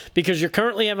email because you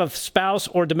currently have a spouse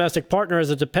or domestic partner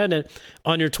as a dependent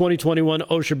on your 2021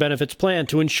 OSHA benefits plan.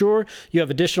 To ensure you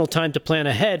have additional time to plan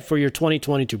ahead for your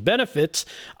 2022 benefits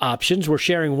options, we're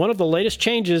sharing one of the latest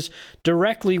changes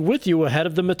directly with you ahead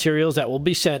of the materials that will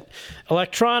be sent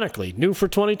electronically. New for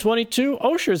 2022,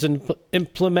 OSHA is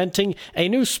implementing a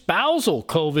new spousal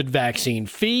COVID vaccine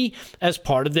fee as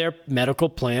part of their medical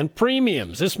plan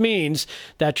premiums. This means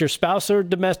that your spouse or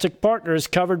domestic partner is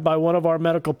covered by one of our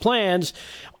medical plans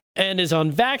and is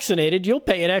unvaccinated, you'll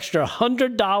pay an extra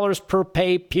 $100 per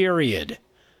pay period.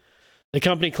 The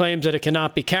company claims that it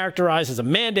cannot be characterized as a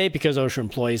mandate because OSHA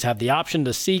employees have the option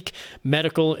to seek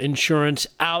medical insurance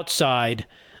outside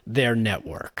their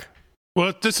network.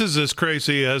 Well, this is as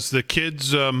crazy as the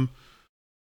kids who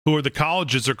are the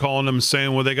colleges are calling them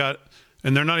saying, well, they got,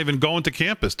 and they're not even going to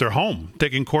campus. They're home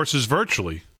taking courses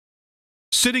virtually.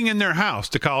 sitting in their house.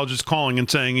 The college is calling and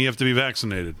saying you have to be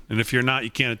vaccinated. And if you're not,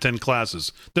 you can't attend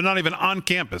classes. They're not even on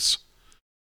campus.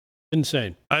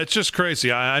 Insane. It's just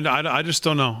crazy. I just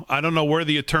don't know. I don't know where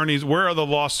the attorneys, where are the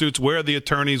lawsuits, where are the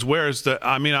attorneys,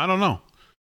 I don't know.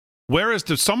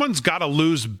 Someone's got to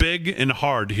lose big and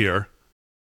hard here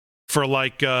for I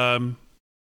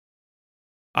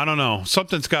don't know.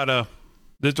 Something's got to,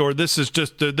 this is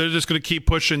just, they're just going to keep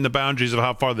pushing the boundaries of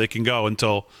how far they can go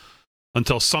until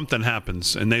something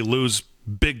happens and they lose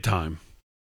big time.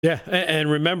 Yeah. And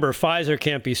remember, Pfizer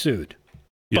can't be sued,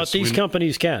 but these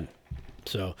companies can.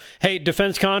 So, hey,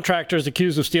 defense contractors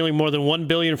accused of stealing more than $1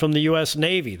 billion from the U.S.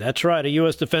 Navy. That's right, a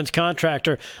U.S. defense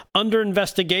contractor under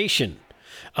investigation.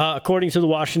 According to the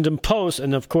Washington Post,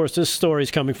 and of course this story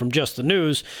is coming from Just the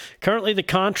News, currently the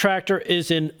contractor is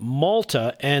in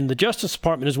Malta, and the Justice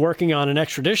Department is working on an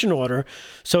extradition order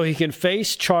so he can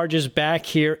face charges back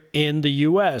here in the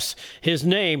U.S. His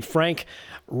name, Frank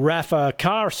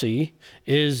Rafakarsi,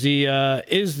 is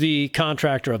the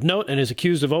contractor of note and is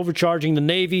accused of overcharging the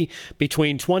Navy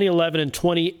between 2011 and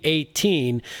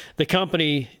 2018. The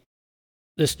company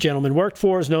this gentleman worked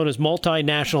for is known as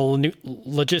Multinational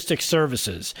Logistics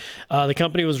Services. The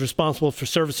company was responsible for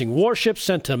servicing warships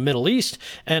sent to the Middle East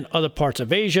and other parts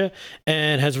of Asia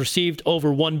and has received over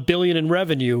 $1 billion in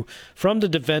revenue from the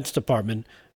Defense Department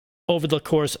over the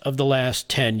course of the last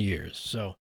 10 years.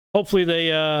 So hopefully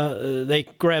they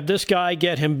grab this guy,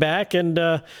 get him back, and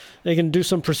they can do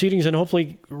some proceedings and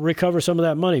hopefully recover some of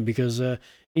that money because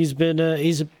he's been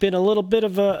a little bit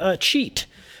of a cheat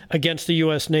against the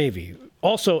U.S. Navy.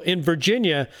 Also, in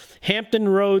Virginia, Hampton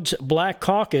Roads Black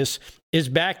Caucus is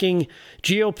backing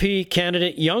GOP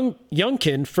candidate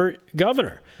Youngkin for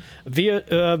governor.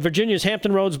 Virginia's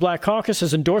Hampton Roads Black Caucus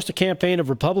has endorsed the campaign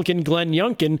of Republican Glenn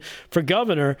Youngkin for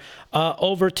governor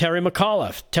over Terry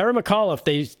McAuliffe. Terry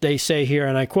McAuliffe, they say here,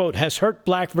 and I quote, has hurt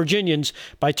black Virginians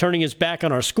by turning his back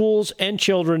on our schools and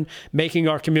children, making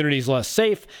our communities less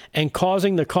safe, and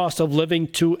causing the cost of living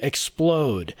to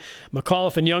explode.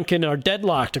 McAuliffe and Youngkin are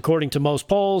deadlocked, according to most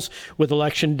polls, with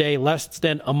Election Day less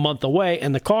than a month away,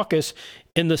 and the caucus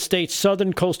in the state's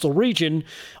southern coastal region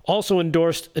also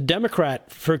endorsed a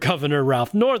Democrat for Governor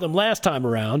Ralph Northam last time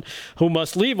around, who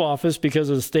must leave office because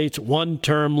of the state's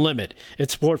one-term limit.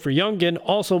 Its support for Youngkin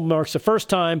also marks the first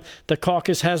time the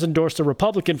caucus has endorsed a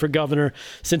Republican for governor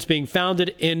since being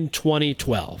founded in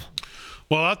 2012.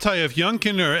 Well, I'll tell you, if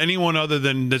Youngkin or anyone other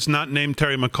than that's not named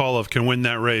Terry McAuliffe can win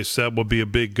that race, that will be a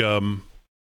big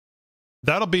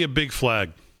that'll be a big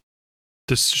flag.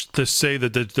 To say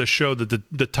that to show that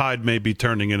the tide may be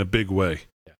turning in a big way.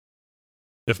 Yeah.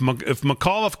 If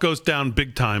McAuliffe goes down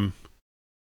big time,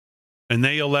 and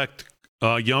they elect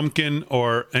Youngkin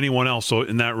or anyone else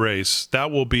in that race, that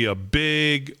will be a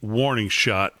big warning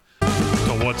shot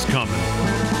to what's coming.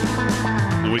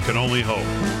 And we can only hope.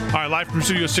 All right, live from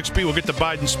Studio 6B, we'll get the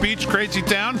Biden speech, Crazy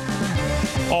Town,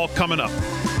 all coming up.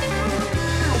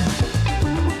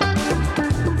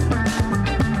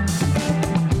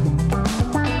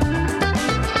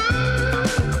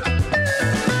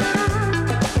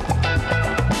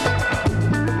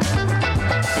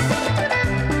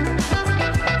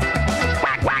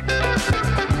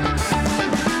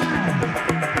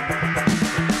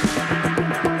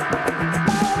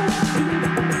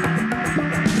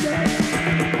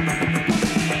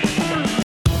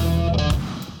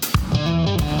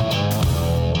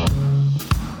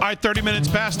 All right, 30 minutes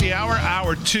past the hour,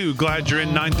 hour 2. Glad you're in.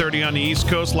 9:30 on the East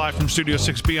Coast, live from Studio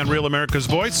 6B on Real America's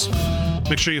Voice.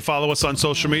 Make sure you follow us on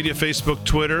social media, Facebook,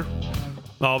 Twitter.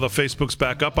 All the Facebook's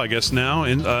back up, I guess, now.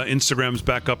 Instagram's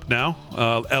back up now.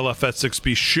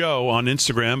 LFS6B Show on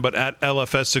Instagram, but at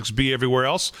LFS6B everywhere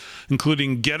else,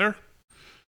 including Getter,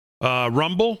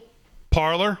 Rumble,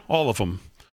 Parler, all of them.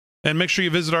 And make sure you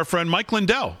visit our friend Mike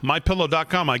Lindell,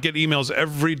 MyPillow.com. I get emails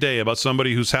every day about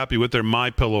somebody who's happy with their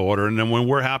MyPillow order, and then when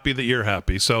we're happy that you're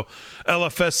happy. So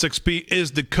LFS6B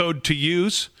is the code to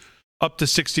use, up to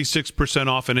 66%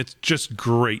 off, and it's just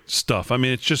great stuff. I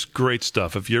mean, it's just great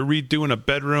stuff. If you're redoing a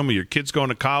bedroom or your kid's going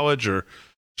to college or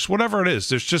just whatever it is,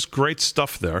 there's just great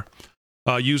stuff there.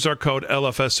 Use our code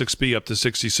LFS6B up to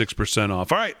 66%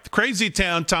 off. All right, Crazy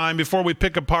Town time. Before we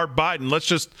pick apart Biden, let's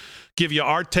just give you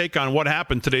our take on what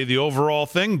happened today, the overall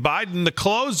thing. Biden, the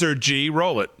closer, G.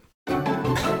 Roll it. All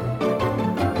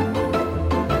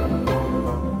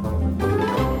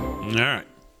right.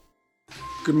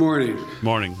 Good morning.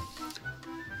 Morning.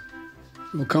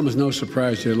 It will come as no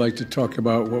surprise that I'd like to talk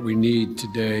about what we need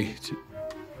today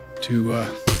to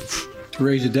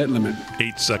raise the debt limit.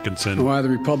 8 seconds in. And why the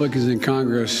Republicans in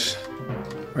Congress,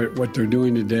 what they're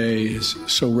doing today is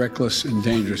so reckless and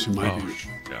dangerous, in my view.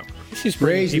 Yeah.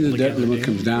 Raising the debt limit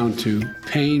comes down to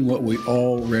paying what we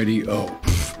already owe.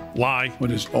 Lie. What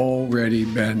has already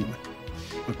been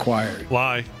acquired.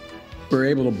 Lie. We're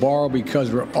able to borrow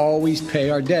because we're always pay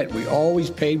our debt. We always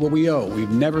paid what we owe. We've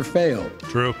never failed.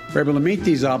 True. We're able to meet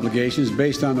these obligations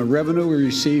based on the revenue we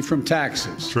receive from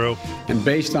taxes. True. And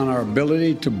based on our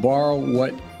ability to borrow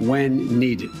when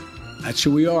needed. That's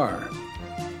who we are.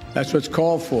 That's what's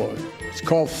called for. It's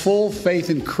called full faith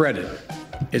and credit.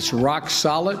 It's rock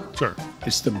solid. Sure.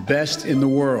 It's the best in the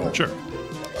world. Sure.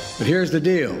 But here's the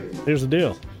deal. Here's the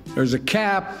deal. There's a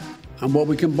cap on what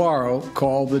we can borrow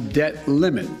called the debt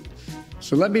limit.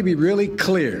 So let me be really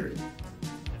clear.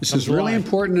 This is really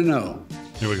important to know.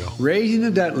 Here we go. Raising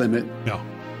the debt limit No.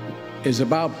 is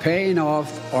about paying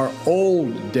off our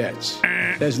old debts.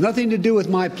 It has nothing to do with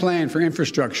my plan for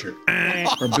infrastructure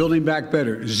or building back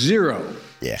better. Zero.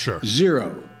 Yeah. Sure.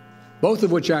 Zero. Both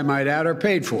of which I might add are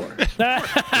paid for. The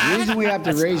reason we have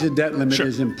to raise the debt limit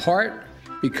is in part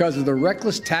because of the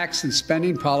reckless tax and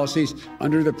spending policies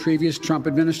under the previous Trump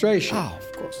administration. Oh,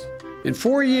 of course. In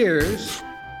 4 years,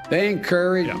 they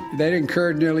incurred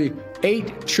nearly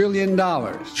 $8 trillion.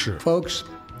 Sure. Folks,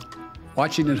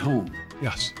 watching at home,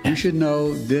 Yes. you should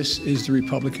know this is the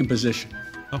Republican position.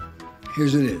 Oh.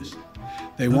 Here's it is.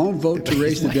 They won't vote to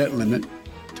raise the debt limit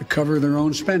to cover their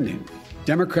own spending.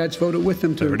 Democrats voted with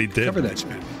them to cover that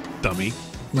spending. Dummy.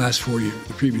 Last 4 years,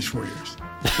 the previous 4 years.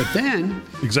 But then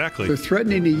Exactly. they're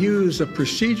threatening to use a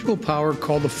procedural power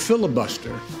called the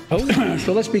filibuster. Oh.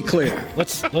 So let's be clear.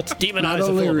 Let's demonize Not the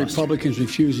only are filibuster. Republicans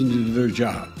refusing to do their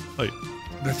job,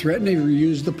 they're threatening to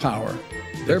use the power,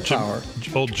 their power,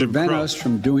 to prevent us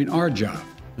from doing our job,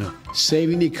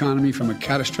 saving the economy from a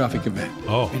catastrophic event.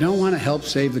 Oh. You don't want to help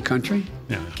save the country?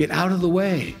 Get out of the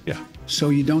way so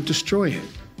you don't destroy it.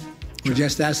 We're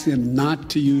just asking them not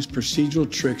to use procedural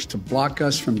tricks to block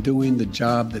us from doing the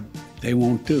job that they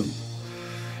won't do.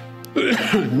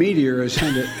 Meteor is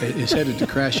headed to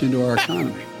crash into our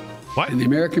economy. What? And the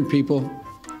American people,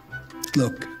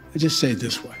 look, I just say it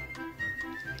this way.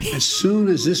 As soon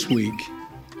as this week,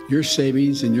 your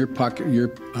savings and your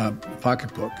pocketbook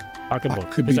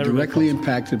could be directly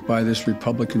impacted by this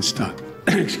Republican stunt.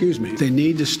 Excuse me. They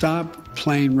need to stop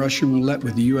playing Russian roulette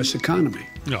with the U.S. economy.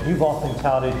 You've often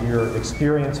touted your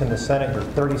experience in the Senate, your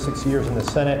 36 years in the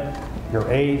Senate.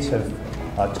 Your aides have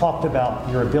talked about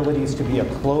your abilities to be a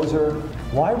closer.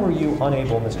 Why were you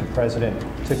unable, Mr. President,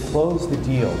 to close the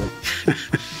deal?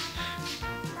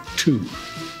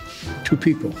 Two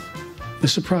people.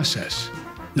 It's a process.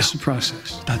 It's a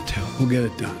process. Not two. We'll get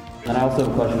it done. And I also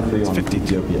have a question for you on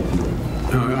Ethiopia.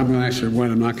 No, I'm going to answer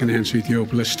one. I'm not going to answer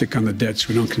Ethiopia. Let's stick on the debt so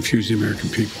we don't confuse the American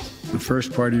people. The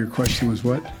first part of your question was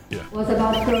what? Yeah. Was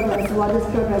about progress. What does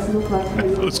progress look like for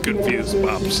you? I was confused,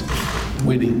 Pops.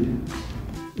 Winning.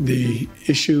 The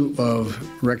issue of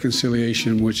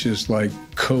reconciliation, which is like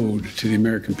code to the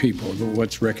American people.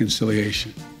 What's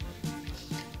reconciliation?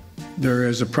 There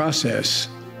is a process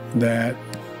that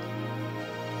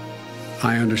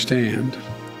I understand.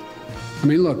 I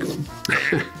mean, look,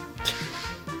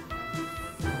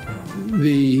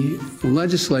 the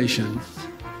legislation,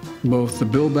 both the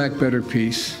Build Back Better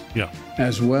piece,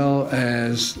 as well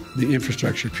as the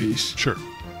infrastructure piece,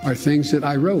 are things that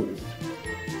I wrote.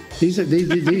 These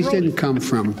didn't come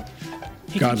from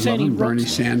God love him, Bernie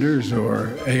Sanders or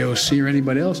AOC or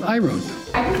anybody else. I wrote them.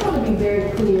 I just want to be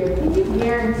very clear. Can you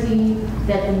guarantee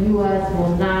that the U.S.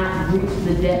 will not reach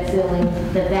the debt ceiling,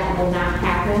 that will not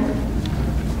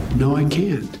happen? No, I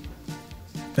can't.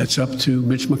 That's up to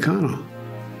Mitch McConnell.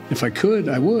 If I could,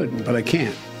 I would, but I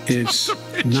can't. It's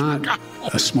not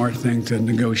a smart thing to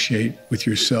negotiate with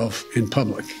yourself in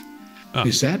public.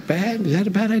 Is that bad? Is that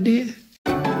a bad idea?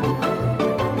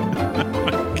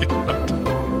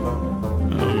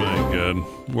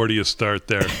 Where do you start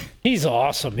there? He's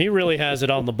awesome. He really has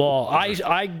it on the ball.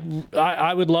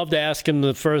 I would love to ask him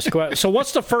the first question. So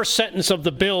what's the first sentence of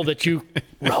the bill that you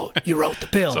wrote? You wrote the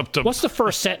bill. What's the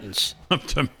first sentence? Up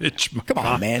to Mitch McConnell. Come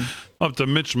on, man. Up to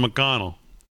Mitch McConnell.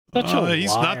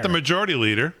 He's not the majority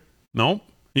leader. Nope.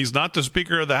 He's not the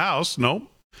Speaker of the House. Nope.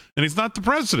 And he's not the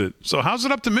president. So how's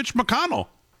it up to Mitch McConnell?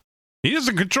 He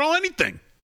doesn't control anything.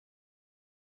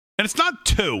 And it's not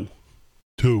two.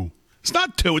 It's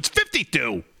not 2. It's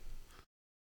 52.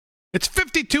 It's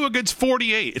 52 against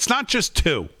 48. It's not just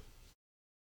 2.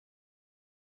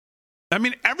 I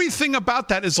mean, everything about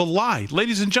that is a lie.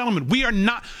 Ladies and gentlemen, we are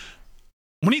not...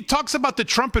 When he talks about the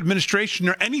Trump administration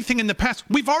or anything in the past,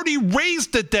 we've already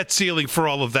raised the debt ceiling for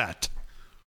all of that.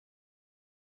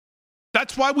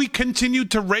 That's why we continued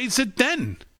to raise it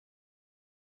then.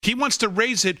 He wants to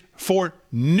raise it for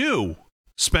new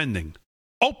spending.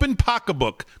 open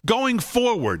pocketbook going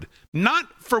forward,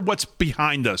 not for what's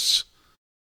behind us.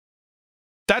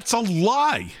 That's a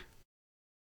lie.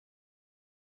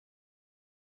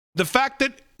 The fact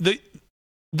that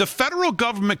the federal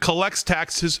government collects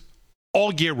taxes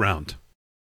all year round,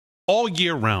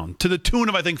 to the tune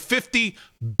of, I think, $50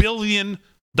 billion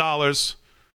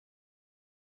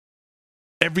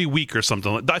every week or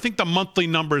something. I think the monthly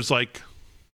number is like,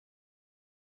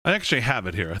 I actually have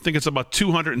it here. I think it's about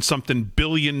 200 and something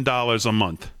billion dollars a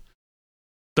month.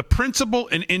 The principal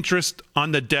and interest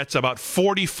on the debt's about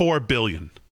 $44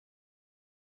 billion.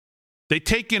 They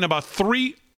take in about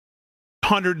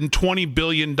 $320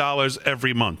 billion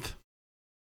every month.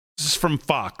 This is from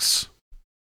Fox.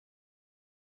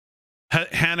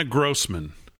 Hannah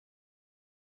Grossman.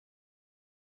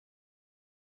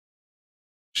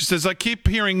 She says, I keep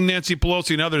hearing Nancy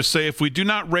Pelosi and others say if we do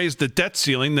not raise the debt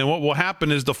ceiling, then what will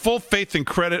happen is the full faith and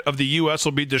credit of the U.S.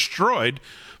 will be destroyed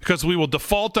because we will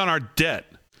default on our debt.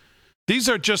 These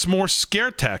are just more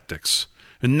scare tactics.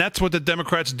 And that's what the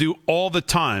Democrats do all the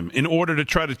time in order to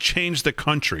try to change the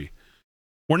country.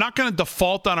 We're not going to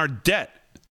default on our debt.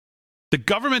 The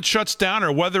government shuts down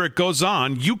or whether it goes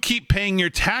on, you keep paying your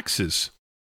taxes.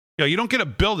 You don't get a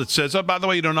bill that says, oh, by the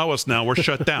way, you don't owe us now. We're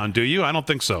shut down, do you? I don't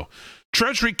think so.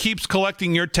 Treasury keeps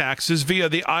collecting your taxes via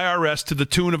the IRS to the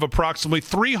tune of approximately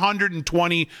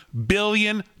 $320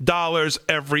 billion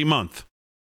every month.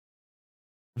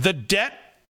 The debt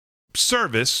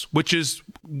service, which is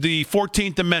the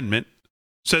 14th Amendment,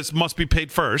 says must be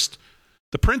paid first.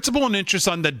 The principal and interest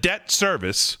on the debt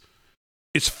service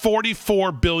is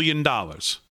 $44 billion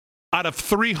out of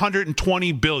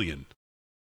 $320 billion.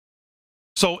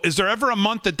 So is there ever a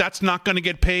month that that's not going to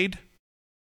get paid?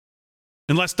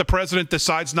 Unless the president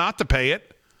decides not to pay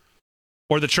it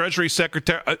or the Treasury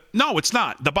Secretary. No, it's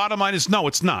not. The bottom line is no,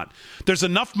 it's not. There's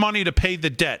enough money to pay the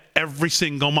debt every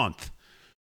single month.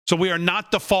 So we are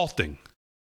not defaulting.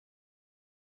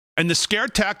 And the scare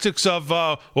tactics of,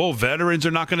 veterans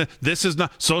are not going to, this is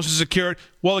not, Social Security.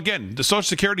 Well, again, the Social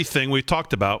Security thing we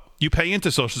talked about, you pay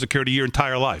into Social Security your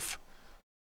entire life.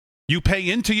 You pay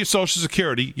into your Social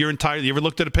Security your entire, you ever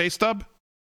looked at a pay stub?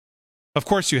 Of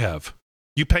course you have.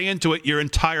 You pay into it your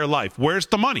entire life. Where's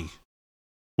the money?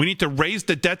 We need to raise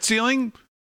the debt ceiling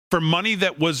for money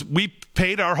that we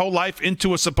paid our whole life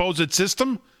into a supposed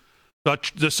system?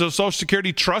 The Social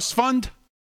Security Trust Fund?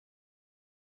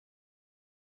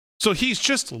 So he's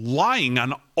just lying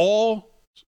on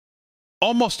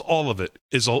almost all of it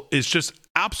is just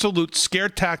absolute scare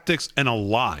tactics and a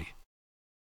lie.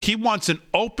 He wants an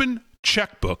open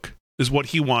checkbook is what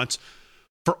he wants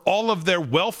for all of their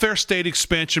welfare state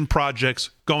expansion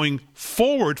projects going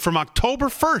forward from October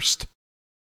 1st.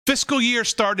 Fiscal year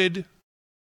started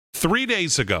 3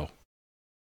 days ago.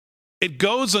 It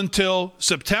goes until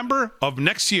September of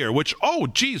next year, which,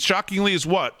 shockingly is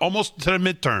what? Almost to the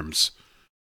midterms.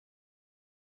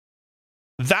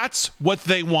 That's what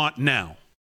they want now.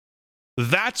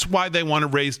 That's why they want to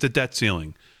raise the debt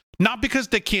ceiling. Not because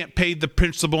they can't pay the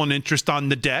principal and interest on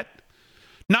the debt.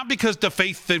 Not because the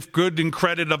faith, the good and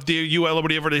credit of the UL,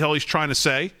 whatever the hell he's trying to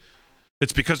say.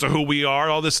 It's because of who we are,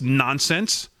 all this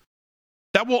nonsense.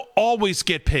 That will always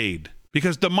get paid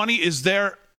because the money is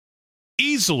there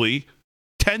easily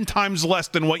 10 times less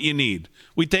than what you need.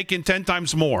 We take in 10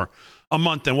 times more a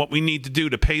month than what we need to do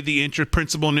to pay the interest,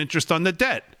 principal and interest on the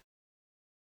debt.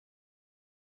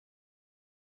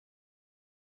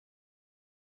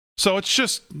 So it's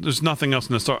just, there's nothing else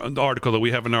in this article that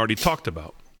we haven't already talked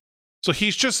about. So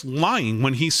he's just lying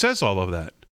when he says all of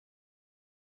that.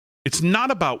 It's not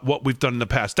about what we've done in the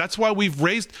past. That's why we've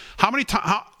raised how many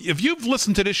times. If you've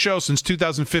listened to this show since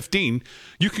 2015,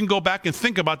 you can go back and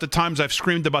think about the times I've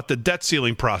screamed about the debt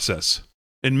ceiling process.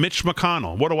 And Mitch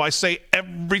McConnell. What do I say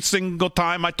every single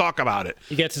time I talk about it?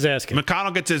 He gets his ass kicked.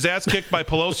 McConnell gets his ass kicked by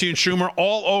Pelosi and Schumer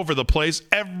all over the place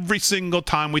every single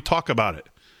time we talk about it.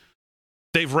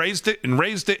 They've raised it and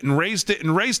raised it and raised it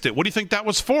and raised it. What do you think that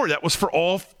was for? That was for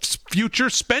all future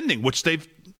spending, which they've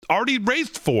already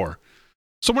raised for.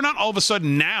 So we're not all of a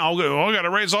sudden now, I got to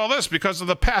raise all this because of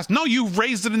the past. No, you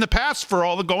raised it in the past for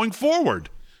all the going forward.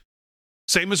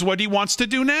 Same as what he wants to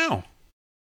do now.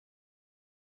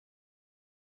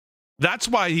 That's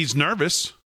why he's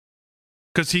nervous,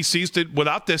 because he sees that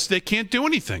without this, they can't do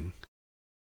anything.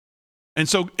 And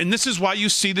this is why you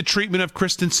see the treatment of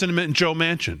Kristen Sinema and Joe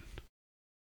Manchin.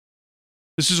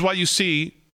 This is why you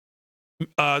see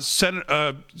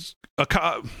Sinema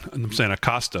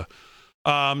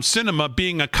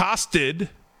being accosted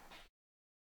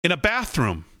in a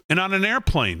bathroom and on an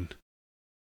airplane.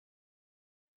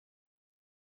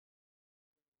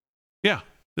 Yeah,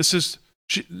 this is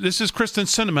This is Kristen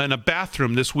Sinema in a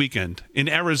bathroom this weekend in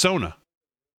Arizona,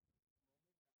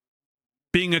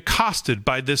 being accosted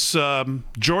by this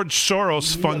George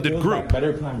Soros-funded group.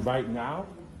 Better plan right now.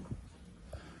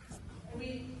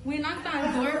 We knocked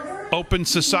on doors. Open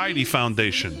Society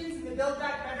Foundation.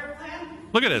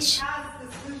 Look at this.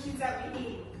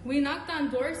 We knocked on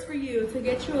doors for you to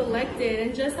get you elected,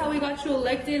 and just how we got you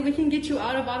elected, we can get you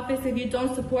out of office if you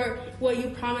don't support what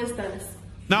you promised us.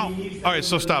 Now, all right,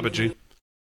 so stop it, G.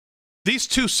 These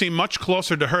two seem much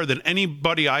closer to her than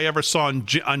anybody I ever saw on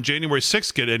January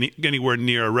 6th get anywhere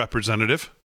near a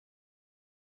representative.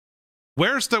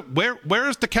 Where's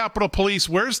the Capitol Police?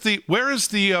 Where is the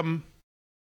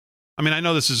I mean, I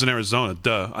know this is in Arizona.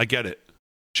 Duh, I get it.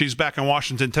 She's back in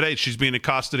Washington today. She's being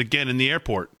accosted again in the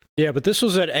airport. Yeah, but this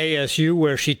was at ASU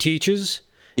where she teaches.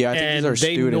 Yeah, I think and these are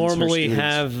they students, normally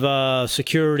have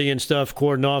security and stuff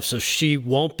cordoned off, so she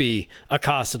won't be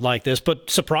accosted like this. But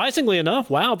surprisingly enough,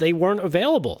 wow, they weren't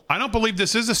available. I don't believe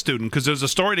this is a student because there's a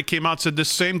story that came out that said this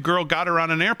same girl got her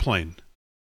on an airplane.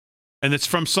 And it's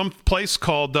from some place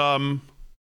called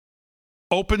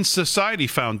Open Society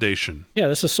Foundation. Yeah,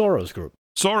 this is Soros group.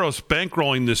 Soros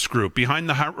bankrolling this group. Behind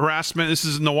the harassment, this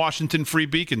is in the Washington Free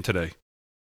Beacon today.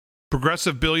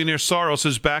 Progressive billionaire Soros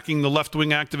is backing the left-wing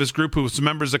activist group whose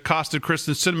members accosted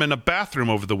Kristen Sinema in a bathroom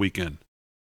over the weekend.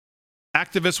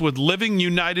 Activists with Living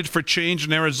United for Change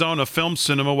in Arizona filmed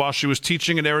Sinema while she was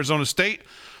teaching at Arizona State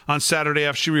on Saturday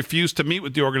after she refused to meet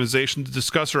with the organization to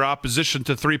discuss her opposition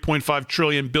to $3.5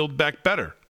 trillion Build Back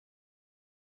Better.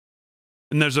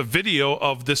 And there's a video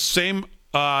of this same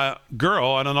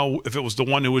girl, I don't know if it was the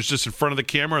one who was just in front of the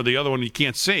camera or the other one you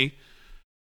can't see,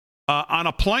 on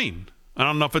a plane. I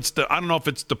don't know if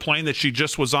it's the plane that she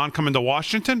just was on coming to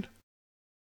Washington.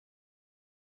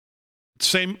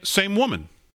 Same woman.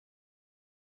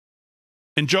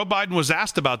 And Joe Biden was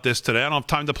asked about this today. I don't have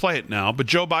time to play it now, but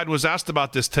Joe Biden was asked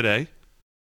about this today.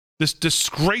 This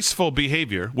disgraceful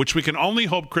behavior, which we can only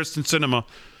hope Kristen Sinema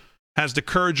has the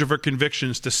courage of her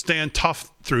convictions to stand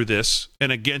tough through this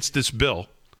and against this bill.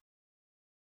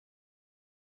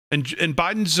 And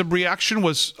Biden's reaction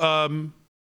was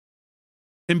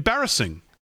embarrassing,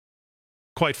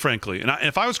 quite frankly. And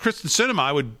if I was Kristen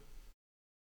Sinema,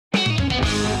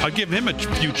 I'd give him a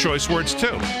few choice words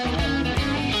too.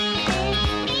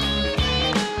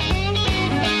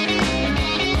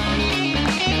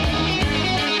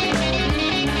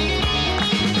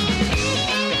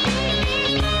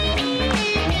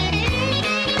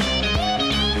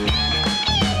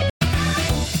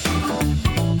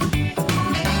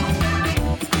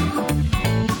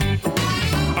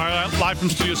 Live from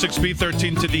Studio 6B,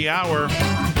 13 to the hour.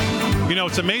 You know,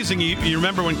 it's amazing. You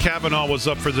remember when Kavanaugh was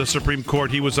up for the Supreme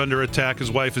Court, he was under attack.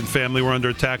 His wife and family were under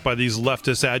attack by these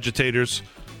leftist agitators.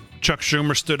 Chuck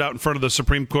Schumer stood out in front of the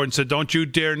Supreme Court and said, "Don't you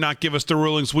dare not give us the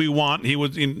rulings we want." He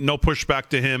was no pushback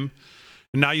to him.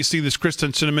 And now you see this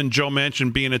Kristen Sinema and Joe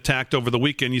Manchin being attacked over the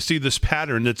weekend. You see this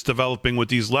pattern that's developing with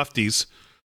these lefties.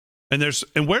 And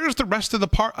where's the rest of the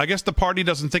part? I guess the party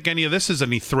doesn't think any of this is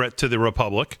any threat to the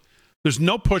Republic. There's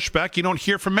no pushback. You don't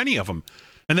hear from any of them.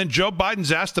 And then Joe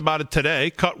Biden's asked about it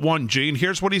today. Cut 1G, and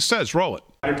here's what he says. Roll it.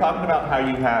 You're talking about how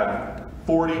you have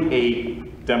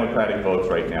 48 Democratic votes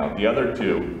right now. The other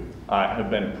two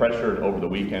have been pressured over the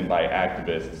weekend by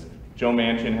activists. Joe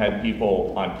Manchin had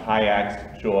people on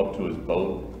kayaks show up to his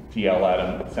boat to yell at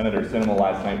him. Senator Sinema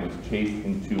last night was chased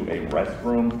into a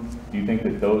restroom. Do you think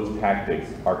that those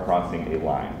tactics are crossing a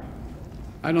line?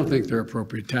 I don't think they're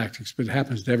appropriate tactics, but it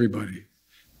happens to everybody.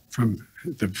 From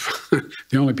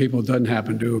the only people it doesn't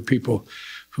happen to are people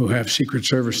who have Secret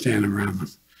Service standing around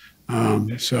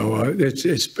them. So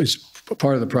it's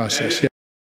part of the process. Yeah.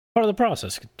 Part of the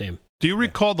process, damn. Do you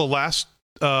recall the last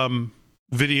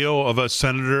video of a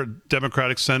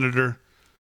Democratic senator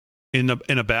in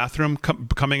a bathroom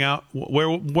coming out?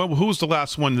 Who was the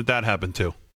last one that happened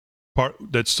to?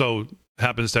 That so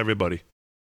happens to everybody.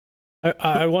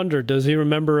 I wonder, does he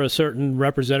remember a certain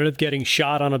representative getting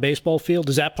shot on a baseball field?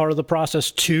 Is that part of the process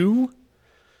too,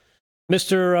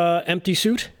 Mr. Empty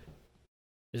Suit?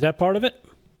 Is that part of it?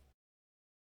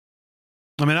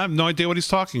 I mean, I have no idea what he's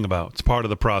talking about. It's part of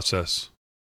the process.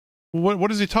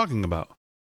 What is he talking about?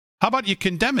 How about you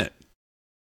condemn it?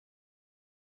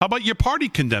 How about your party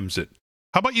condemns it?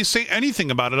 How about you say anything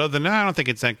about it other than, I don't think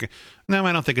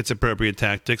it's appropriate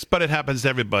tactics, but it happens to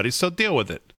everybody, so deal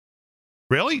with it.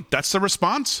 Really? That's the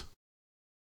response?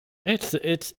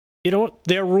 It's you know what?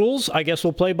 Their rules, I guess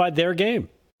we'll play by their game.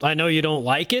 I know you don't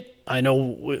like it. I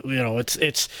know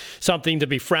it's something to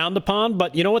be frowned upon,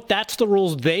 but you know what? That's the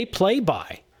rules they play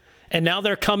by. And now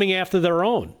they're coming after their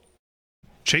own.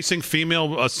 chasing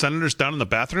female senators down in the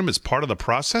bathroom is part of the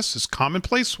process? Is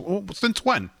commonplace? Since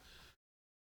when?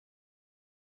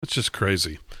 That's just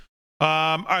crazy.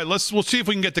 All right, we'll see if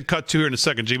we can get to cut 2 here in a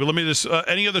second, G. But let me just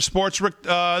any other sports, Rick,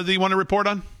 that you want to report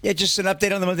on? Yeah, just an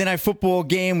update on the Monday Night Football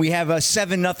game. We have a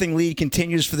 7-0 lead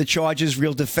continues for the Chargers.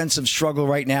 Real defensive struggle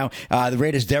right now. The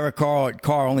Raiders' Derek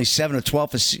Carr only 7 of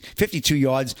 12 for 52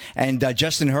 yards, and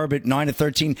Justin Herbert 9 of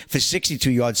 13 for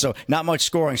 62 yards. So not much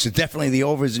scoring. So definitely the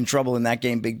over is in trouble in that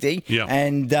game, Big D. Yeah.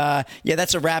 And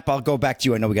that's a wrap. I'll go back to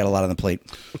you. I know we got a lot on the plate.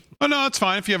 Oh, no, that's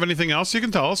fine. If you have anything else, you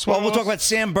can tell us. Well, we'll talk about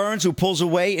Sam Burns, who pulls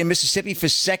away in Mississippi for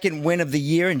second win of the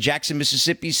year in Jackson,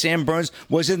 Mississippi. Sam Burns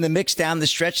was in the mix down the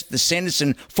stretch at the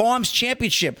Sanderson Farms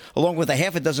Championship, along with a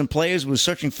half a dozen players who were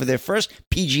searching for their first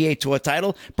PGA Tour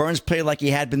title. Burns played like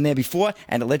he had been there before,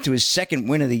 and it led to his second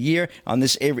win of the year on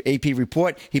this AP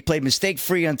report. He played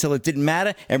mistake-free until it didn't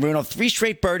matter and ran off 3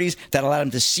 straight birdies that allowed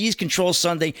him to seize control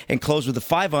Sunday and close with a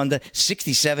 5-under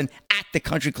 67 at the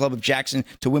Country Club of Jackson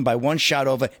to win by 1 shot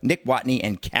over Nick Watney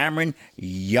and Cameron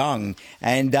Young.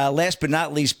 And last but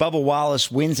not least, Bubba Wallace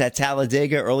wins at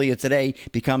Talladega earlier today,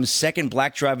 becomes second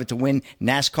black driver to win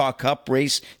NASCAR Cup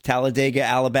race, Talladega,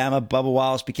 Alabama. Bubba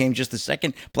Wallace became just the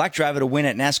second black driver to win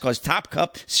at NASCAR's Top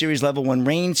Cup Series level when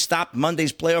rain stopped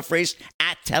Monday's playoff race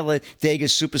at Talladega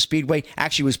Superspeedway.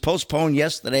 Actually was postponed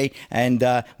yesterday, and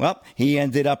he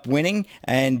ended up winning,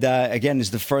 and again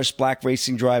is the first black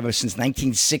racing driver since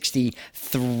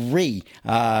 1963,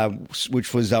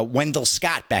 which was Wendell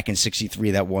Scott back in 63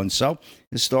 that won. So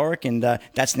historic, and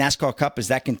that's NASCAR Cup as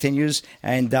that continues,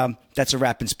 and that's a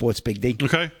wrap in sports, Big D.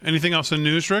 Okay. Anything else in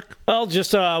news, Rick? Well,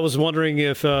 just I was wondering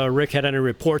if Rick had any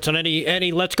reports on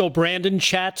any Let's Go Brandon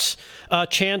chants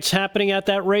happening at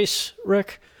that race,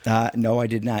 Rick? No, I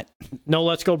did not. No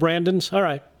Let's Go Brandons? All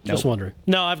right. Nope. Just wondering.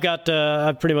 No, I've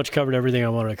pretty much covered everything I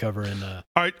wanted to cover.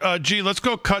 All right, G, let's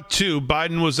go cut 2.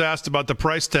 Biden was asked about the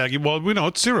price tag. Well, we know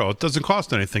it's zero. It doesn't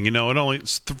cost anything. It only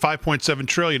 $5.7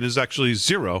 trillion is actually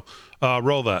zero.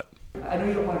 Roll that. I know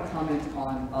you don't want to comment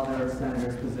on other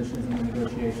senators' positions in the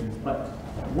negotiations, but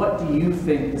what do you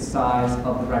think the size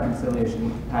of the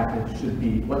reconciliation package should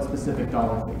be? What specific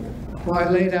dollar figure? Well, I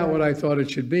laid out what I thought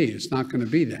it should be. It's not going to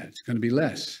be that. It's going to be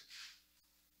less.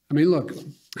 I mean, look.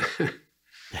 I'm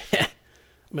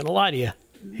going to lie to you.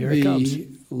 Here it comes. The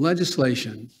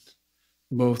legislation,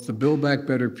 both the Build Back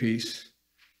Better piece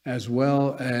as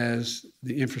well as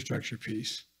the infrastructure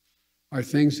piece, are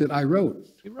things that I wrote.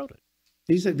 You wrote it.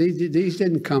 These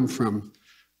didn't come from,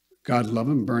 God love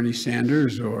him, Bernie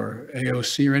Sanders or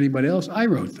AOC or anybody else. I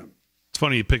wrote them. It's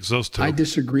funny he picks those two. I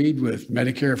disagreed with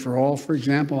Medicare for All, for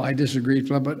example. I disagreed,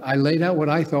 but I laid out what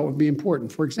I thought would be important.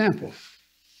 For example,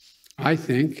 I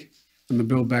think in the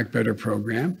Build Back Better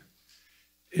program,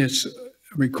 it's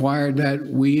required that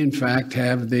we, in fact,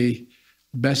 have the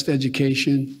best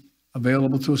education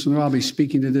available to us. And I'll be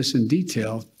speaking to this in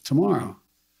detail tomorrow.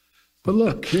 But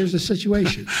look, here's the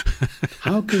situation.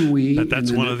 How can we, that's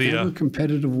in one of the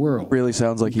competitive world, really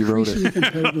sounds like he wrote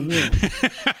it.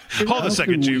 Hold a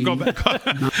second, G. Go back.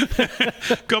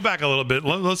 Go back a little bit.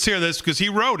 Let's hear this because he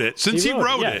wrote it. Since he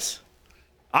wrote it,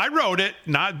 I wrote it.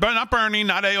 Not Bernie,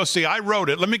 not AOC. I wrote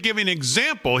it. Let me give you an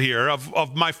example here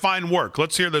of my fine work.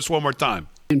 Let's hear this one more time.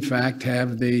 In fact,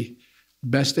 have the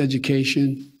best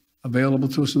education available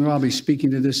to us, and I'll be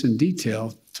speaking to this in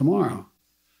detail tomorrow.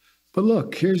 But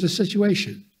look, here's the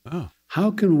situation.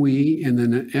 How can we, in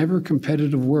an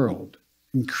ever-competitive world,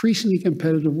 increasingly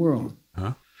competitive world,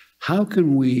 how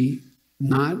can we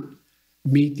not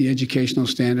meet the educational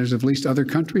standards of at least other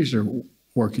countries are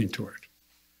working toward?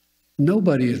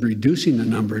 Nobody is reducing the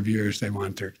number of years they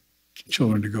want their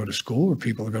children to go to school or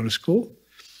people to go to school.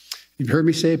 You've heard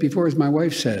me say it before, as my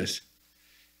wife says.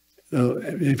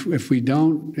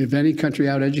 If any country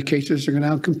out-educates us, they're going to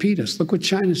out-compete us. Look what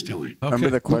China's doing. Okay.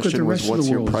 Remember the question was, what's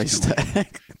your price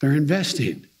tag? They're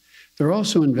investing. They're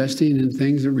also investing in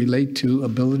things that relate to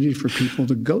ability for people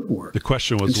to go to work. The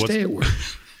question was, stay at work.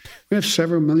 We have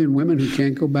several million women who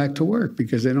can't go back to work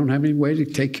because they don't have any way to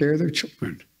take care of their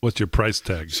children. What's your price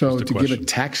tag? So to give a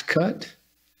tax cut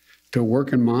to a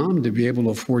working mom to be able to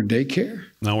afford daycare?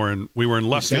 Now we were in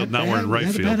left field, now we're in right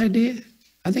field. Is that a bad idea?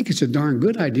 I think it's a darn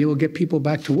good idea. We'll get people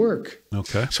back to work.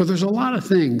 Okay. So there's a lot of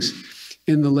things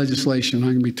in the legislation I'm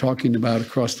going to be talking about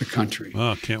across the country.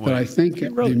 Oh, can't wait. That I think the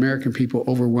American people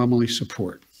overwhelmingly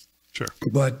support. Sure.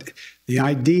 But the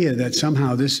idea that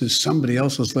somehow this is somebody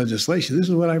else's legislation, this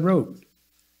is what I wrote.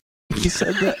 He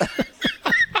said that.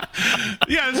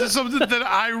 Yeah, this is something that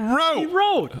I wrote. He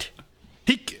wrote.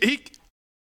 He.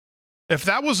 If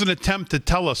that was an attempt to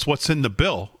tell us what's in the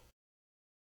bill,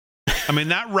 I mean,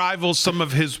 that rivals some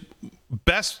of his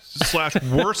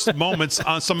best/worst moments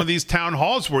on some of these town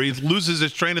halls where he loses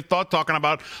his train of thought talking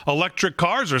about electric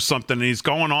cars or something, and he's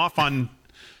going off on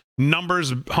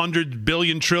numbers, 100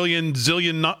 billion, trillion,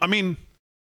 zillion. I mean,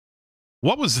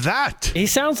 what was that? He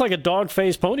sounds like a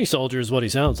dog-faced pony soldier is what he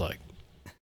sounds like.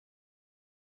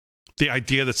 The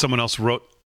idea that someone else wrote.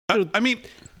 I mean,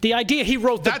 the idea he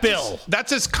wrote the bill.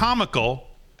 That's as comical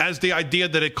as the idea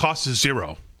that it costs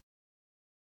 $0.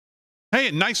 Hey,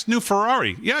 a nice new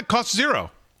Ferrari. Yeah, it costs $0.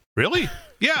 Really?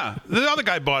 Yeah, the other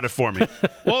guy bought it for me.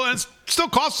 Well, it still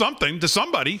costs something to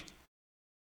somebody.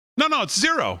 No, it's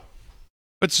 $0.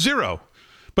 It's $0.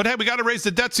 But hey, we got to raise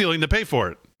the debt ceiling to pay for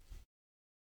it.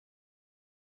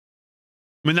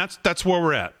 I mean, that's where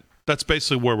we're at. That's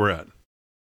basically where we're at.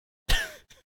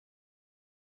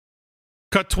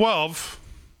 Cut 12.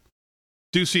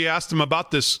 Ducey asked him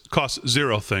about this cost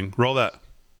 $0 thing. Roll that.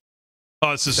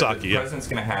 Oh, it's Sasaki. The president's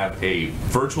going to have a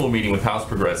virtual meeting with House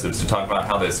progressives to talk about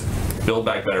how this Build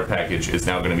Back Better package is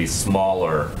now going to be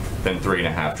smaller than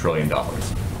 $3.5 trillion.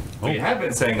 We have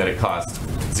been saying that it costs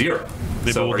 $0.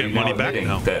 Maybe so we'll get money back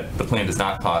now. That the plan does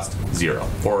not cost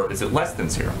 $0, or is it less than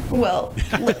 $0? Well,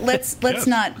 let's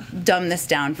not dumb this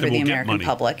down for the American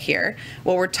public here.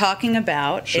 What we're talking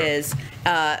about is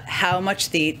how much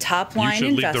the top line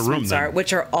investments are,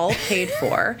 which are all paid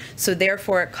for. So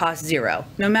therefore, it costs $0.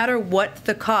 No matter what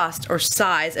the cost or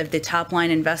size of the top line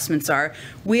investments are,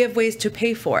 we have ways to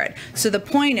pay for it. So the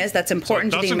point is that's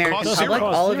important to the American public,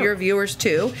 all of your viewers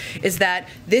too, is that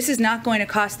this is not going to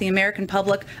cost the American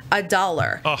public $1.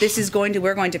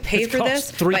 We're going to pay for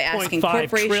this by asking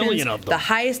corporations, the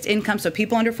highest income, so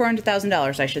people under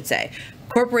 $400,000, I should say,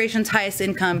 corporations' highest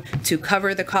income to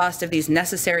cover the cost of these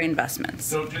necessary investments.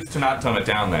 So just to not dumb it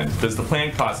down then, does the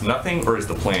plan cost nothing or is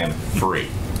the plan free?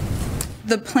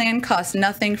 The plan costs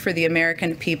nothing for the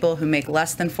American people who make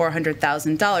less than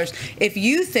 $400,000. If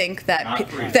you think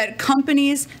that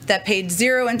companies that paid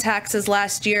 $0 in taxes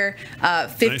last year,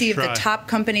 50 of the top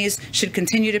companies should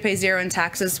continue to pay $0 in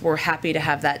taxes, we're happy to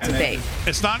have that debate.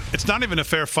 It's not even a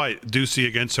fair fight, Ducey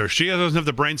against her. She doesn't have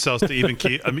the brain cells to even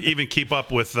keep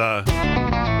up with the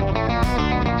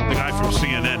guy from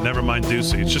CNN. Never mind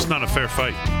Ducey. It's just not a fair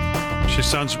fight. She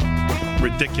sounds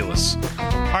ridiculous.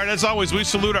 All right, as always, we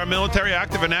salute our military,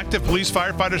 active and active, police,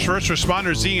 firefighters, first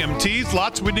responders, EMTs.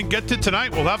 Lots we didn't get to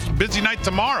tonight. We'll have a busy night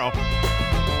tomorrow.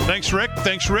 Thanks, Rick.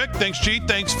 Thanks, G.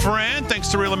 Thanks, Fran. Thanks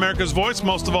to Real America's Voice.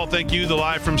 Most of all, thank you, the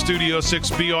live from Studio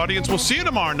 6B audience. We'll see you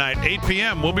tomorrow night, 8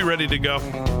 p.m. We'll be ready to go.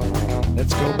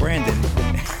 Let's go, Brandon.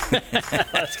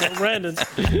 Let's go, Brandon.